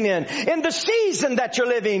living in the season that you're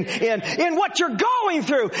living in what you're going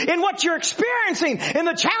through, in what you're experiencing, in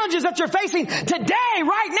the challenges that you're facing today,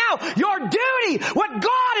 right now, your duty, what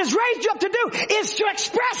God has raised you up to do, is to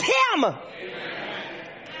express him.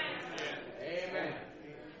 Amen.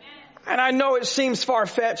 And I know it seems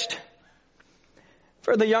far-fetched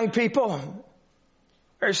for the young people,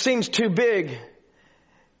 or it seems too big,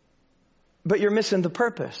 but you're missing the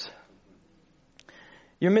purpose.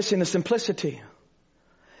 You're missing the simplicity.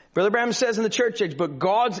 Brother Branham says in the Church Age book,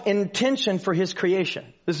 God's intention for his creation.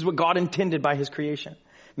 This is what God intended by his creation.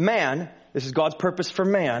 Man, this is God's purpose for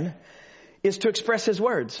man, is to express his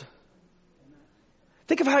words.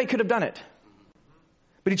 Think of how he could have done it.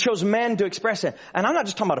 But he chose man to express it. And I'm not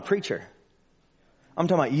just talking about a preacher. I'm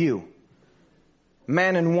talking about you.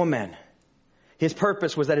 Man and woman. His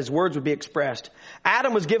purpose was that his words would be expressed.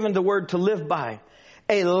 Adam was given the word to live by.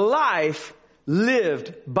 A life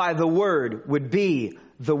lived by the word would be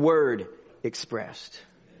the word expressed.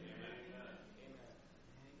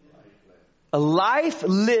 A life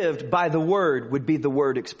lived by the word would be the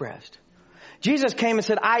word expressed. Jesus came and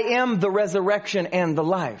said, I am the resurrection and the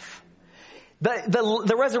life.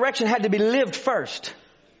 The resurrection had to be lived first.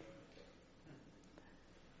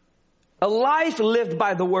 A life lived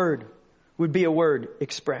by the word would be a word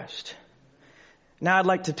expressed. Now I'd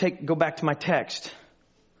like to go back to my text.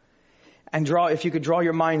 And if you could draw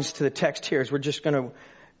your minds to the text here, as we're just going to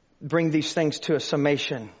bring these things to a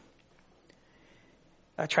summation.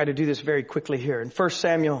 I try to do this very quickly here. In 1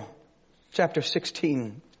 Samuel chapter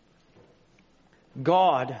 16,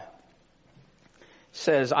 God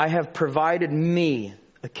says, I have provided me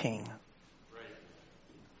a king.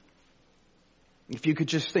 If you could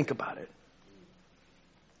just think about it.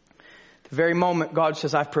 The very moment God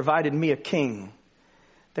says, I've provided me a king,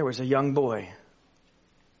 there was a young boy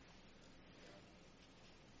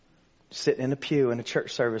sitting in a pew in a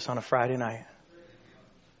church service on a Friday night.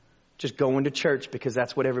 Just going to church because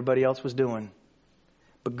that's what everybody else was doing.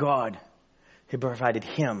 But God had provided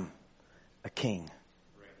him a king.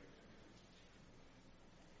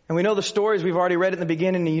 And we know the stories. We've already read it in the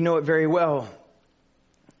beginning and you know it very well.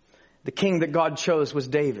 The king that God chose was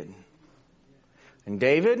David. And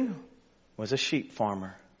David was a sheep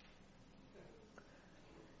farmer.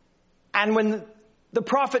 And when the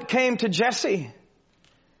prophet came to Jesse,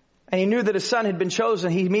 and he knew that his son had been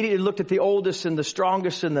chosen, he immediately looked at the oldest and the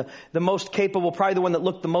strongest and the most capable, probably the one that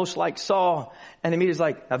looked the most like Saul. And immediately was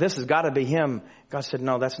like, now this has got to be him. God said,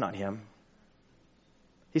 no, that's not him.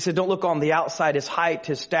 He said, don't look on the outside, his height,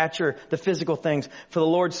 his stature, the physical things. For the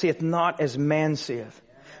Lord seeth not as man seeth.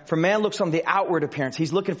 For man looks on the outward appearance.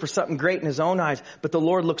 He's looking for something great in his own eyes. But the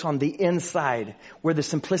Lord looks on the inside, where the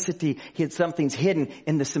simplicity, something's hidden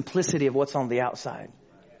in the simplicity of what's on the outside.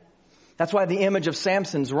 That's why the image of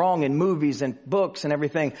Samson's wrong in movies and books and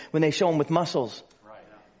everything when they show him with muscles.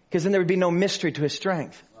 Because then there would be no mystery to his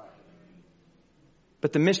strength.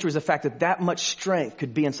 But the mystery is the fact that much strength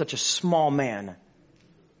could be in such a small man.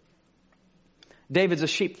 David's a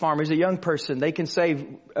sheep farmer. He's a young person. They can say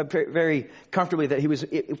very comfortably that he was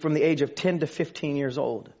from the age of 10 to 15 years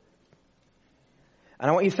old.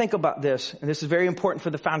 And I want you to think about this. And this is very important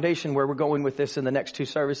for the foundation where we're going with this in the next two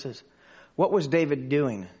services. What was David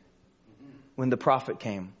doing when the prophet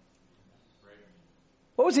came?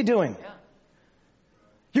 What was he doing?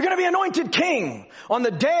 You're going to be anointed king. On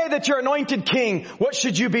the day that you're anointed king, what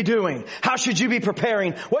should you be doing? How should you be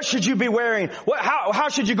preparing? What should you be wearing? How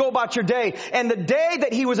should you go about your day? And the day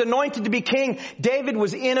that he was anointed to be king, David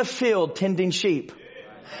was in a field tending sheep.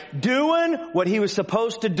 Doing what he was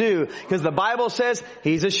supposed to do. Because the Bible says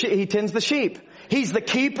he tends the sheep. He's the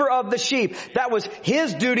keeper of the sheep. That was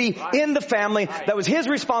his duty in the family. That was his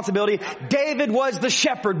responsibility. David was the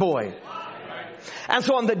shepherd boy. And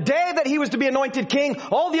so on the day that he was to be anointed king,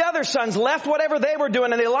 all the other sons left whatever they were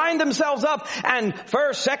doing and they lined themselves up, and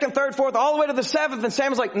first, second, third, fourth, all the way to the seventh, and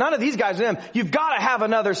Samuel's like, none of these guys are them. You've got to have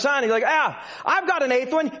another son. He's like, I've got an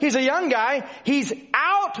eighth one. He's a young guy. He's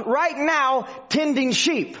out right now tending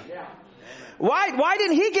sheep. Why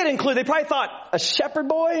didn't he get included? They probably thought, a shepherd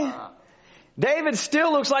boy? David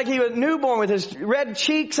still looks like he was newborn with his red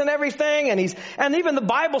cheeks and everything. And even the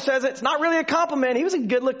Bible says it's not really a compliment. He was a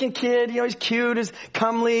good looking kid. He's cute, he's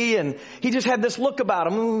comely, and he just had this look about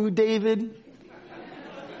him. Ooh, David.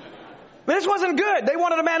 But this wasn't good. They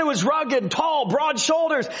wanted a man who was rugged, tall, broad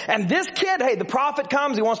shoulders. And this kid, hey, the prophet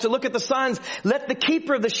comes. He wants to look at the sons. Let the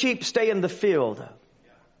keeper of the sheep stay in the field.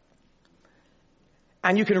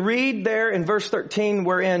 And you can read there in verse 13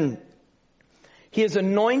 wherein he is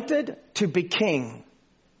anointed to be king.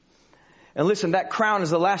 And listen, that crown is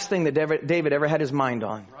the last thing that David ever had his mind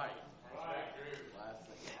on.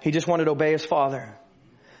 He just wanted to obey his father.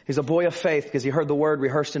 He's a boy of faith because he heard the word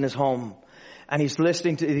rehearsed in his home. And he's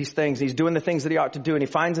listening to these things. He's doing the things that he ought to do. And he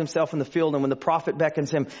finds himself in the field. And when the prophet beckons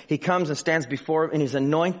him, he comes and stands before him. And he's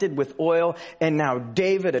anointed with oil. And now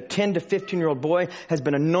David, a 10 to 15-year-old boy, has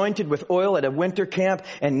been anointed with oil at a winter camp.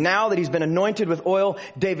 And now that he's been anointed with oil,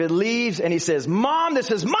 David leaves and he says, Mom,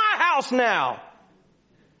 this is my house now.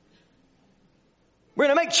 We're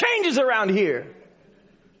going to make changes around here.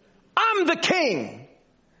 I'm the king.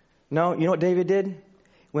 No, you know what David did?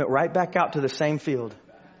 Went right back out to the same field.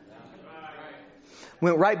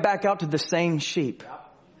 Went right back out to the same sheep.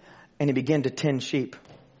 And he began to tend sheep.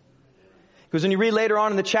 Because when you read later on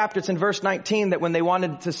in the chapter, it's in verse 19 that when they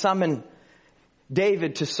wanted to summon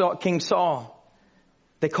David to King Saul,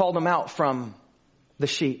 they called him out from the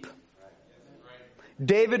sheep.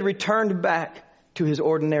 David returned back to his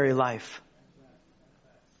ordinary life.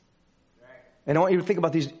 And I want you to think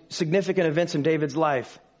about these significant events in David's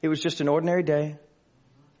life. It was just an ordinary day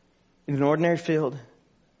in an ordinary field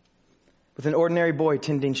with an ordinary boy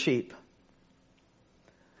tending sheep.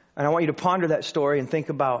 And I want you to ponder that story and think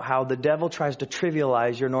about how the devil tries to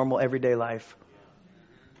trivialize your normal everyday life.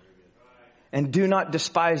 And do not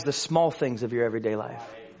despise the small things of your everyday life.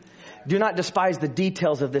 Do not despise the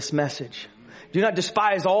details of this message. Do not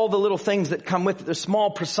despise all the little things that come with it, the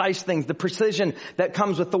small, precise things, the precision that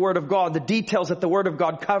comes with the Word of God, the details that the Word of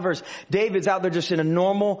God covers. David's out there just in a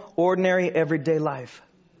normal, ordinary, everyday life.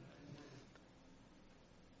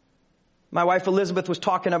 My wife Elizabeth was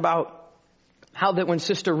talking about how that when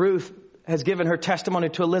Sister Ruth has given her testimony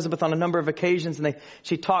to Elizabeth on a number of occasions, and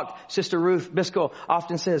she talked, Sister Ruth Biscoe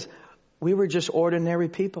often says, we were just ordinary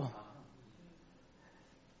people.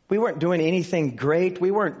 We weren't doing anything great.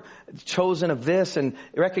 We weren't chosen of this and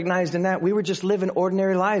recognized in that. We were just living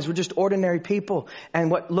ordinary lives. We're just ordinary people.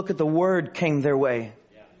 And look at the word came their way.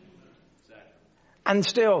 And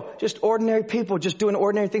still, just ordinary people, just doing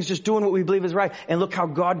ordinary things, just doing what we believe is right. And look how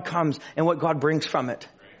God comes and what God brings from it.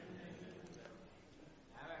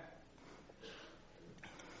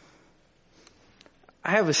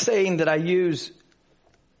 I have a saying that I use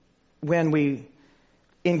when we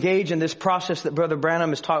engage in this process that Brother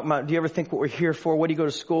Branham is talking about. Do you ever think what we're here for? What do you go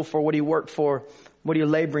to school for? What do you work for? What are you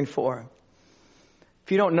laboring for?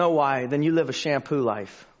 If you don't know why, then you live a shampoo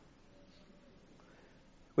life.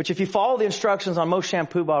 Which if you follow the instructions on most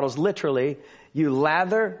shampoo bottles, literally, you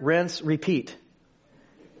lather, rinse, repeat.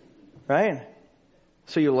 Right?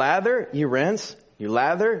 So you lather, you rinse, you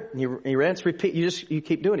lather, you rinse, repeat. You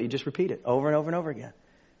keep doing it. You just repeat it over and over and over again.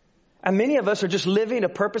 And many of us are just living a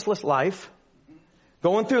purposeless life.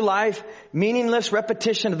 Going through life, meaningless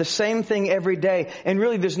repetition of the same thing every day. And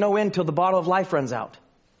really there's no end till the bottle of life runs out.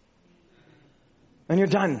 And you're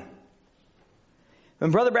done.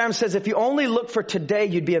 And Brother Branham says, if you only look for today,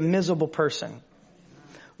 you'd be a miserable person.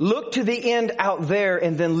 Look to the end out there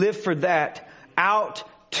and then live for that out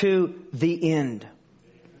to the end.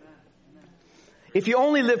 If you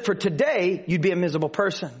only live for today, you'd be a miserable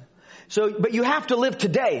person. But you have to live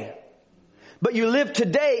today. But you live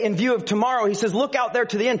today in view of tomorrow. He says, look out there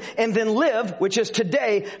to the end and then live, which is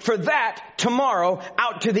today, for that tomorrow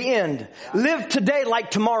out to the end. Live today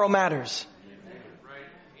like tomorrow matters.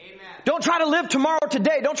 Don't try to live tomorrow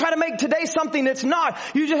today. Don't try to make today something that's not.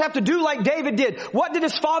 You just have to do like David did. What did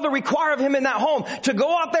his father require of him in that home? To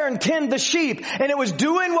go out there and tend the sheep. And it was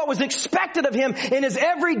doing what was expected of him in his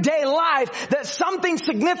everyday life, that something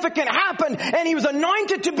significant happened and he was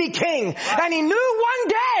anointed to be king. And he knew one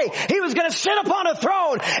day he was going to sit upon a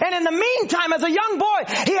throne. And in the meantime, as a young boy,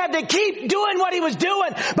 he had to keep doing what he was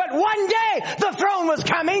doing. But one day the throne was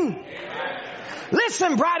coming.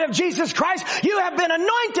 Listen, bride of Jesus Christ, you have been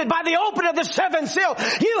anointed by the opening of the seventh seal.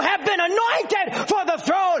 You have been anointed for the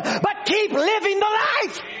throne, but keep living the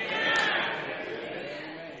life.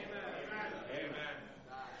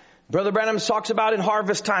 Brother Branham talks about in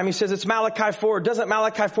harvest time. He says it's Malachi 4. Doesn't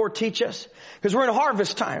Malachi 4 teach us? Because we're in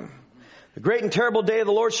harvest time. The great and terrible day of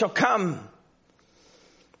the Lord shall come.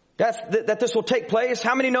 That this will take place.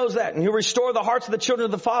 How many knows that? And he'll restore the hearts of the children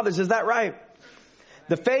of the fathers. Is that right?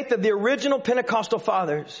 The faith of the original Pentecostal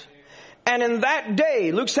fathers. And in that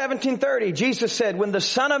day, Luke 17:30, Jesus said, when the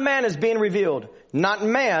Son of Man is being revealed, not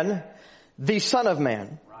man, the Son of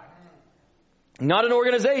Man. Not an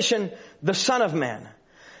organization, the Son of Man.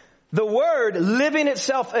 The Word living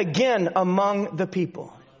itself again among the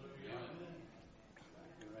people.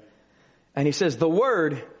 And he says, the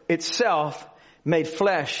Word itself made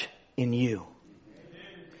flesh in you.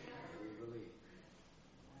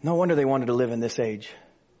 No wonder they wanted to live in this age.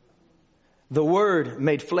 The Word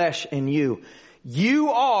made flesh in you. You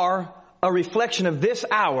are a reflection of this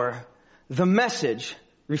hour, the message,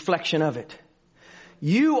 reflection of it.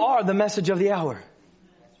 You are the message of the hour.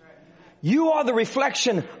 You are the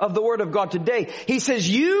reflection of the Word of God today. He says,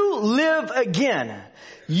 you live again.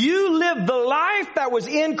 You live the life that was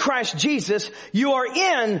in Christ Jesus. You are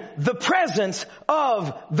in the presence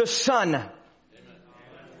of the Son.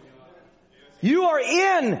 You are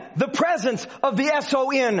in the presence of the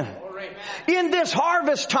S-O-N. In this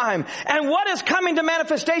harvest time. And what is coming to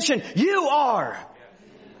manifestation? You are.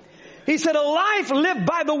 He said a life lived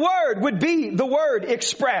by the Word would be the Word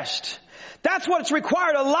expressed. That's what's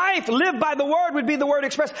required. A life lived by the Word would be the Word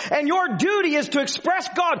expressed. And your duty is to express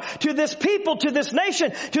God to this people, to this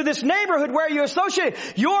nation, to this neighborhood where you associate.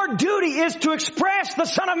 Your duty is to express the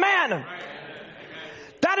Son of Man.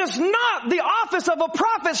 That is not the office of a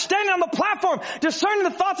prophet standing on the platform discerning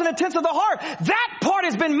the thoughts and intents of the heart. That part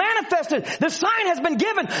has been manifested. The sign has been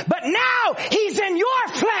given. But now He's in your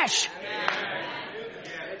flesh.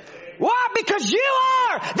 Why? Because you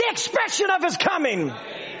are the expression of His coming.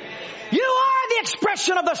 You are the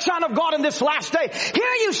expression of the Son of God in this last day.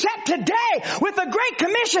 Here you sit today with the Great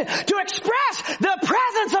Commission to express the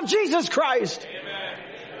presence of Jesus Christ.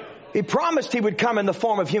 He promised He would come in the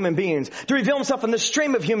form of human beings, to reveal Himself in the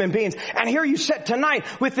stream of human beings. And here you sit tonight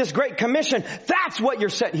with this Great Commission. That's what you're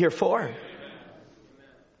set here for. And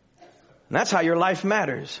that's how your life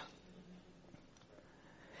matters.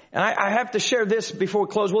 And I have to share this before we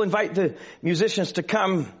close. We'll invite the musicians to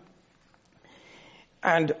come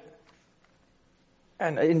and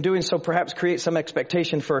in doing so perhaps create some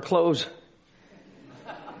expectation for a close.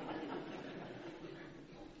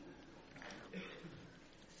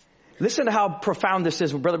 Listen to how profound this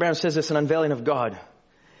is when Brother Branham says this, an unveiling of God.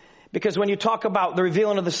 Because when you talk about the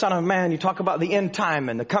revealing of the Son of Man, you talk about the end time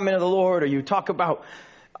and the coming of the Lord, or you talk about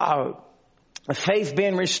faith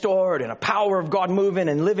being restored and a power of God moving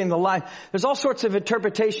and living the life. There's all sorts of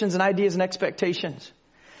interpretations and ideas and expectations.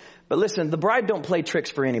 But listen, the bride don't play tricks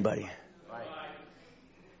for anybody.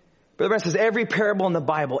 Brother Branham says every parable in the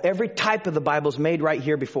Bible, every type of the Bible is made right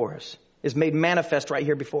here before us. Is made manifest right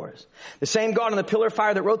here before us. The same God in the pillar of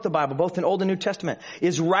fire that wrote the Bible, both in Old and New Testament,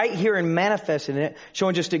 is right here and manifesting it,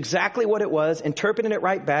 showing just exactly what it was, interpreting it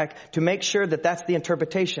right back to make sure that that's the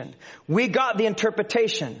interpretation. We got the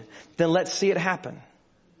interpretation. Then let's see it happen.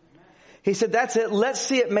 He said, that's it. Let's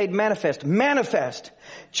see it made manifest. Manifest.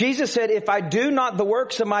 Jesus said, if I do not the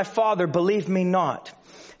works of my Father, believe me not.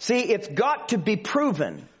 See, it's got to be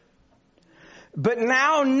proven. But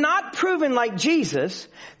now, not proven like Jesus,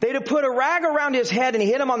 they'd have put a rag around His head and He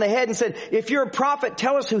hit Him on the head and said, if you're a prophet,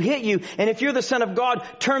 tell us who hit you. And if you're the Son of God,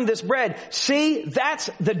 turn this bread. See, that's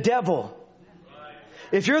the devil.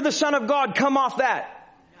 If you're the Son of God, come off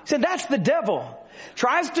that. He said, that's the devil.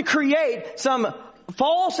 Tries to create some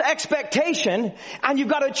false expectation, and you've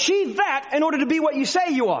got to achieve that in order to be what you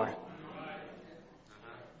say you are.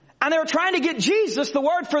 And they were trying to get Jesus, the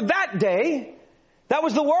word for that day. That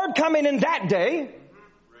was the Word coming in that day.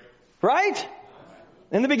 Right?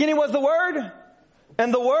 In the beginning was the Word.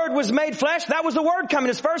 And the Word was made flesh. That was the Word coming.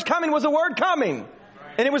 His first coming was the Word coming.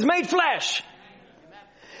 And it was made flesh.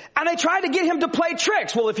 And they tried to get Him to play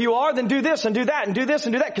tricks. Well, if you are, then do this and do that and do this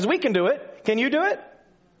and do that. Because we can do it. Can you do it?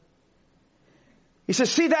 He says,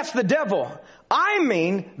 see, that's the devil. I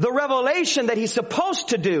mean the revelation that he's supposed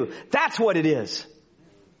to do. That's what it is.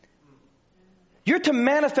 You're to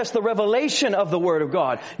manifest the revelation of the Word of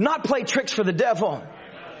God, not play tricks for the devil.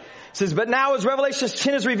 It says, but now as Revelation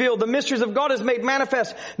 10 is revealed, the mysteries of God is made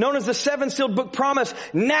manifest, known as the seven-sealed book promise.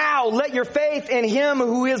 Now let your faith in Him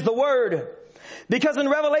who is the Word. Because in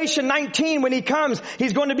Revelation 19, when He comes,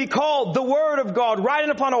 He's going to be called the Word of God, riding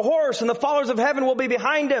upon a horse, and the followers of heaven will be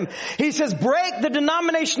behind Him. He says, break the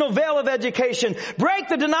denominational veil of education. Break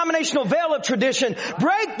the denominational veil of tradition.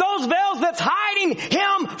 Break those veils that's hiding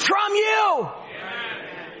Him from you.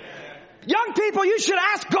 Young people, you should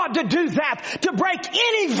ask God to do that, to break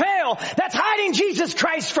any veil that's hiding Jesus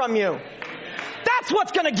Christ from you. That's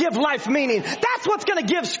what's going to give life meaning. That's what's going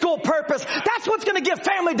to give school purpose. That's what's going to give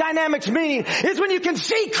family dynamics meaning, is when you can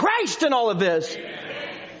see Christ in all of this.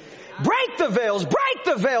 Break the veils, break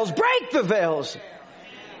the veils, break the veils.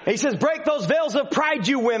 He says, break those veils of pride,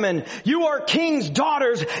 you women. You are king's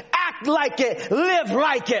daughters. Act like it. Live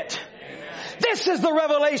like it. This is the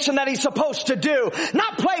revelation that He's supposed to do.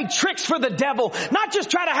 Not play tricks for the devil. Not just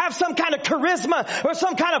try to have some kind of charisma or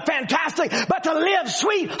some kind of fantastic, but to live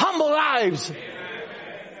sweet, humble lives.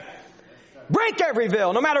 Break every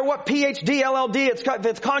veil. No matter what PhD, LLD,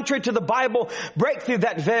 it's contrary to the Bible. Break through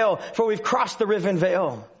that veil, for we've crossed the riven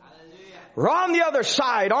veil. We're on the other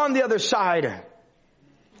side, on the other side.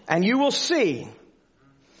 And you will see,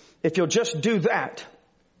 if you'll just do that,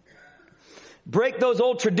 break those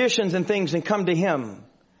old traditions and things and come to Him,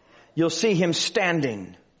 you'll see Him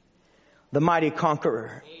standing, the mighty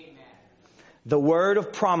conqueror. Amen. The word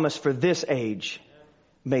of promise for this age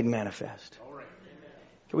made manifest.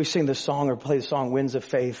 Can we sing this song or play the song, Winds of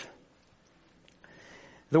Faith?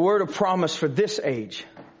 The word of promise for this age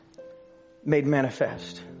made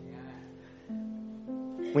manifest.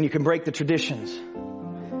 When you can break the traditions,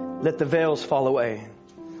 let the veils fall away.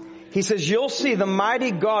 He says, you'll see the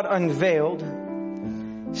mighty God unveiled.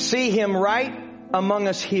 See Him right among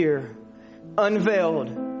us here.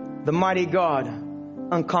 Unveiled, the mighty God,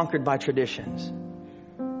 unconquered by traditions.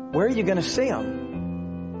 Where are you going to see Him?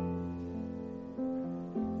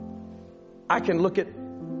 I can look at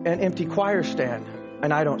an empty choir stand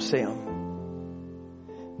and I don't see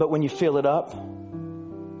Him. But when you fill it up,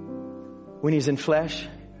 when He's in flesh,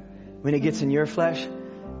 when He gets in your flesh,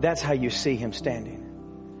 that's how you see Him standing.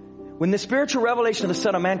 When the spiritual revelation of the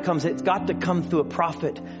Son of Man comes, it's got to come through a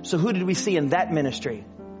prophet. So who did we see in that ministry?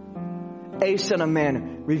 A Son of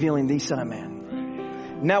Man revealing the Son of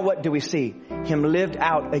Man. Now what do we see? Him lived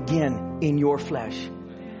out again in your flesh.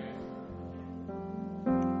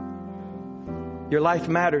 Your life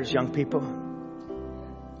matters, young people.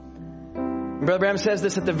 Brother Branham says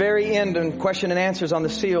this at the very end in question and answers on the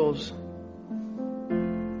seals.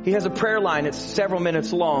 He has a prayer line. It's several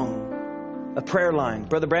minutes long. A prayer line.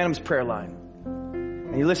 Brother Branham's prayer line.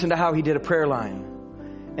 And you listen to how he did a prayer line.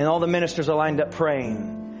 And all the ministers are lined up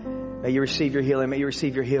praying. May you receive your healing. May you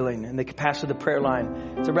receive your healing. And they pass through the prayer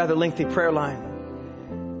line. It's a rather lengthy prayer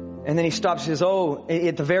line. And then he stops and says,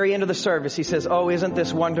 at the very end of the service, he says, isn't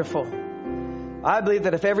this wonderful? I believe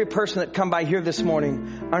that if every person that come by here this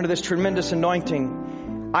morning under this tremendous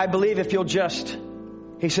anointing, I believe if you'll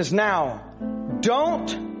he says, now,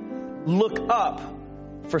 don't look up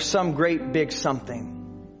for some great big something.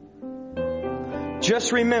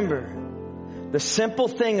 Just remember the simple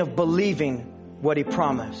thing of believing what He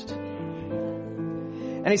promised.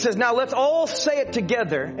 And he says, now let's all say it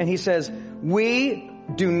together. And he says, we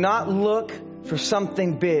do not look for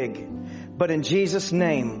something big, but in Jesus'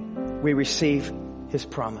 name, we receive His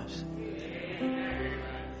promise.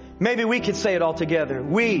 Maybe we could say it all together.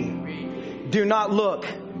 We do not look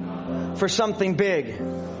for something big,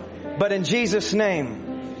 but in Jesus'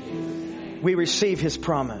 name, we receive His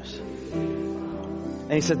promise.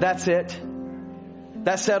 And he said, that's it.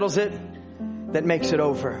 That settles it. That makes it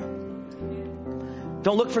over.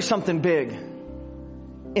 Don't look for something big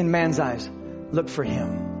in man's eyes. Look for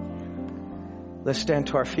Him. Let's stand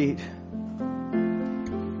to our feet.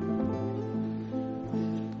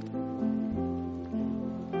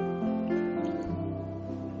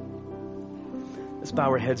 Let's bow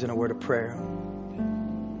our heads in a word of prayer.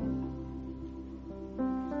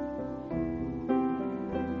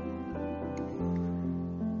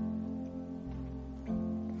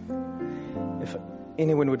 If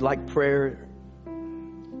anyone would like prayer,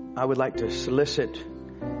 I would like to solicit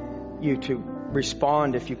you to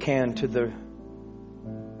respond, if you can, to the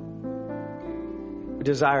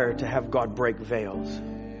desire to have God break veils.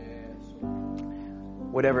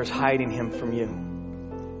 Whatever is hiding Him from you.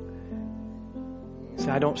 Say,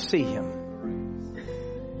 I don't see Him,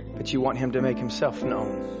 but you want Him to make Himself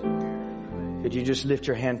known. Could you just lift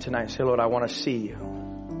your hand tonight and say, Lord, I want to see you.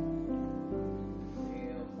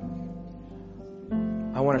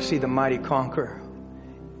 I want to see the mighty conqueror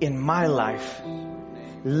in my life,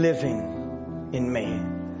 living in me,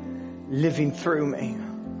 living through me.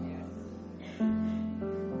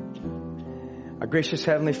 Our gracious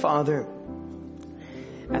Heavenly Father,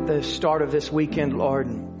 at the start of this weekend, Lord,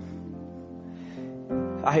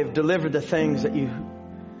 I have delivered the things that you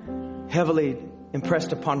heavily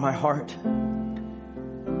impressed upon my heart,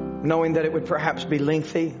 knowing that it would perhaps be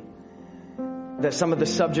lengthy, that some of the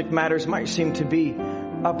subject matters might seem to be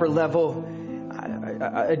upper level,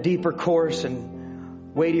 a deeper course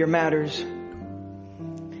and weightier matters.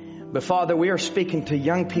 But Father, we are speaking to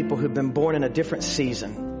young people who've been born in a different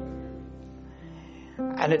season.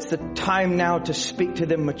 And it's the time now to speak to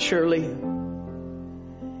them maturely.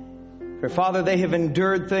 For Father, they have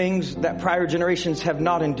endured things that prior generations have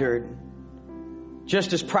not endured.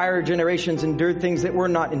 Just as prior generations endured things that we're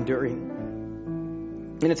not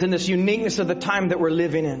enduring. And it's in this uniqueness of the time that we're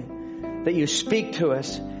living in that you speak to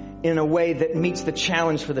us in a way that meets the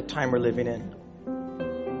challenge for the time we're living in.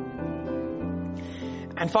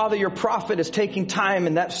 And Father, your prophet is taking time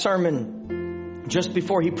in that sermon just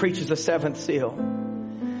before he preaches the seventh seal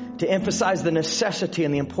to emphasize the necessity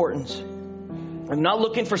and the importance of not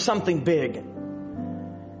looking for something big,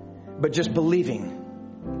 but just believing.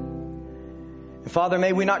 And Father,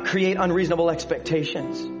 may we not create unreasonable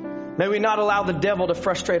expectations. May we not allow the devil to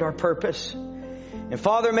frustrate our purpose. And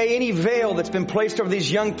Father, may any veil that's been placed over these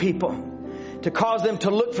young people to cause them to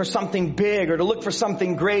look for something big or to look for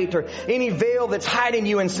something great, or any veil that's hiding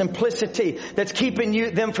you in simplicity, that's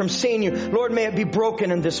keeping them from seeing you, Lord, may it be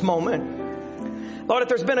broken in this moment. Lord, if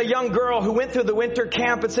there's been a young girl who went through the winter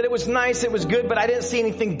camp and said it was nice, it was good, but I didn't see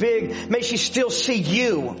anything big, may she still see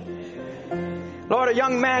you. Lord, a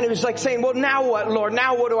young man who's like saying, well, now what, Lord?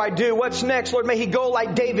 Now what do I do? What's next? Lord, may he go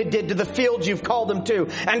like David did to the field you've called him to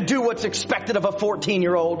and do what's expected of a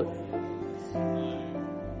 14-year-old.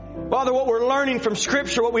 Father, what we're learning from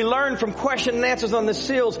Scripture, what we learn from question and answers on the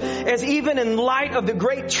seals, is even in light of the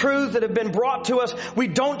great truths that have been brought to us, we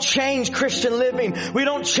don't change Christian living. We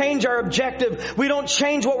don't change our objective. We don't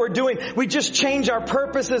change what we're doing. We just change our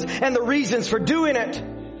purposes and the reasons for doing it.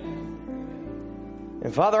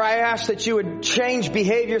 And Father, I ask that you would change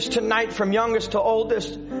behaviors tonight from youngest to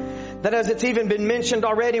oldest. That as it's even been mentioned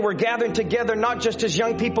already, we're gathering together not just as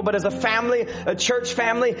young people, but as a family, a church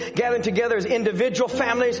family, gathering together as individual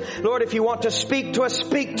families. Lord, if you want to speak to us,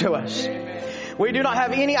 speak to us. We do not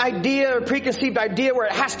have any idea or preconceived idea where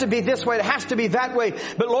it has to be this way, it has to be that way.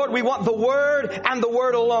 But Lord, we want the Word and the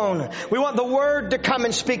Word alone. We want the Word to come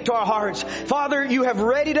and speak to our hearts. Father, you have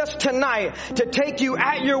readied us tonight to take you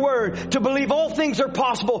at your word, to believe all things are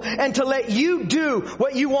possible, and to let you do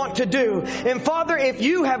what you want to do. And Father, if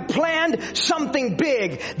you have planned something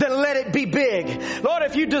big, then let it be big. Lord,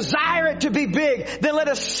 if you desire it to be big, then let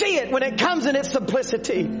us see it when it comes in its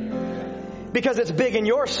simplicity. Because it's big in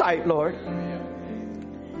your sight, Lord.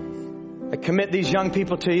 I commit these young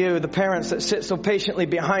people to you, the parents that sit so patiently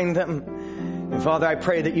behind them. And Father, I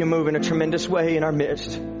pray that you move in a tremendous way in our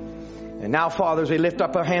midst. And now, Father, as we lift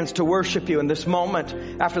up our hands to worship you in this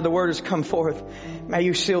moment, after the word has come forth, may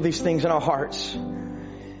you seal these things in our hearts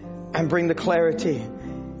and bring the clarity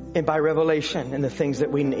and by revelation in the things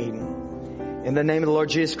that we need. In the name of the Lord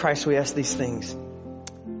Jesus Christ, we ask these things.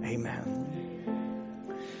 Amen.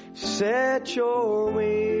 Set your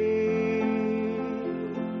wings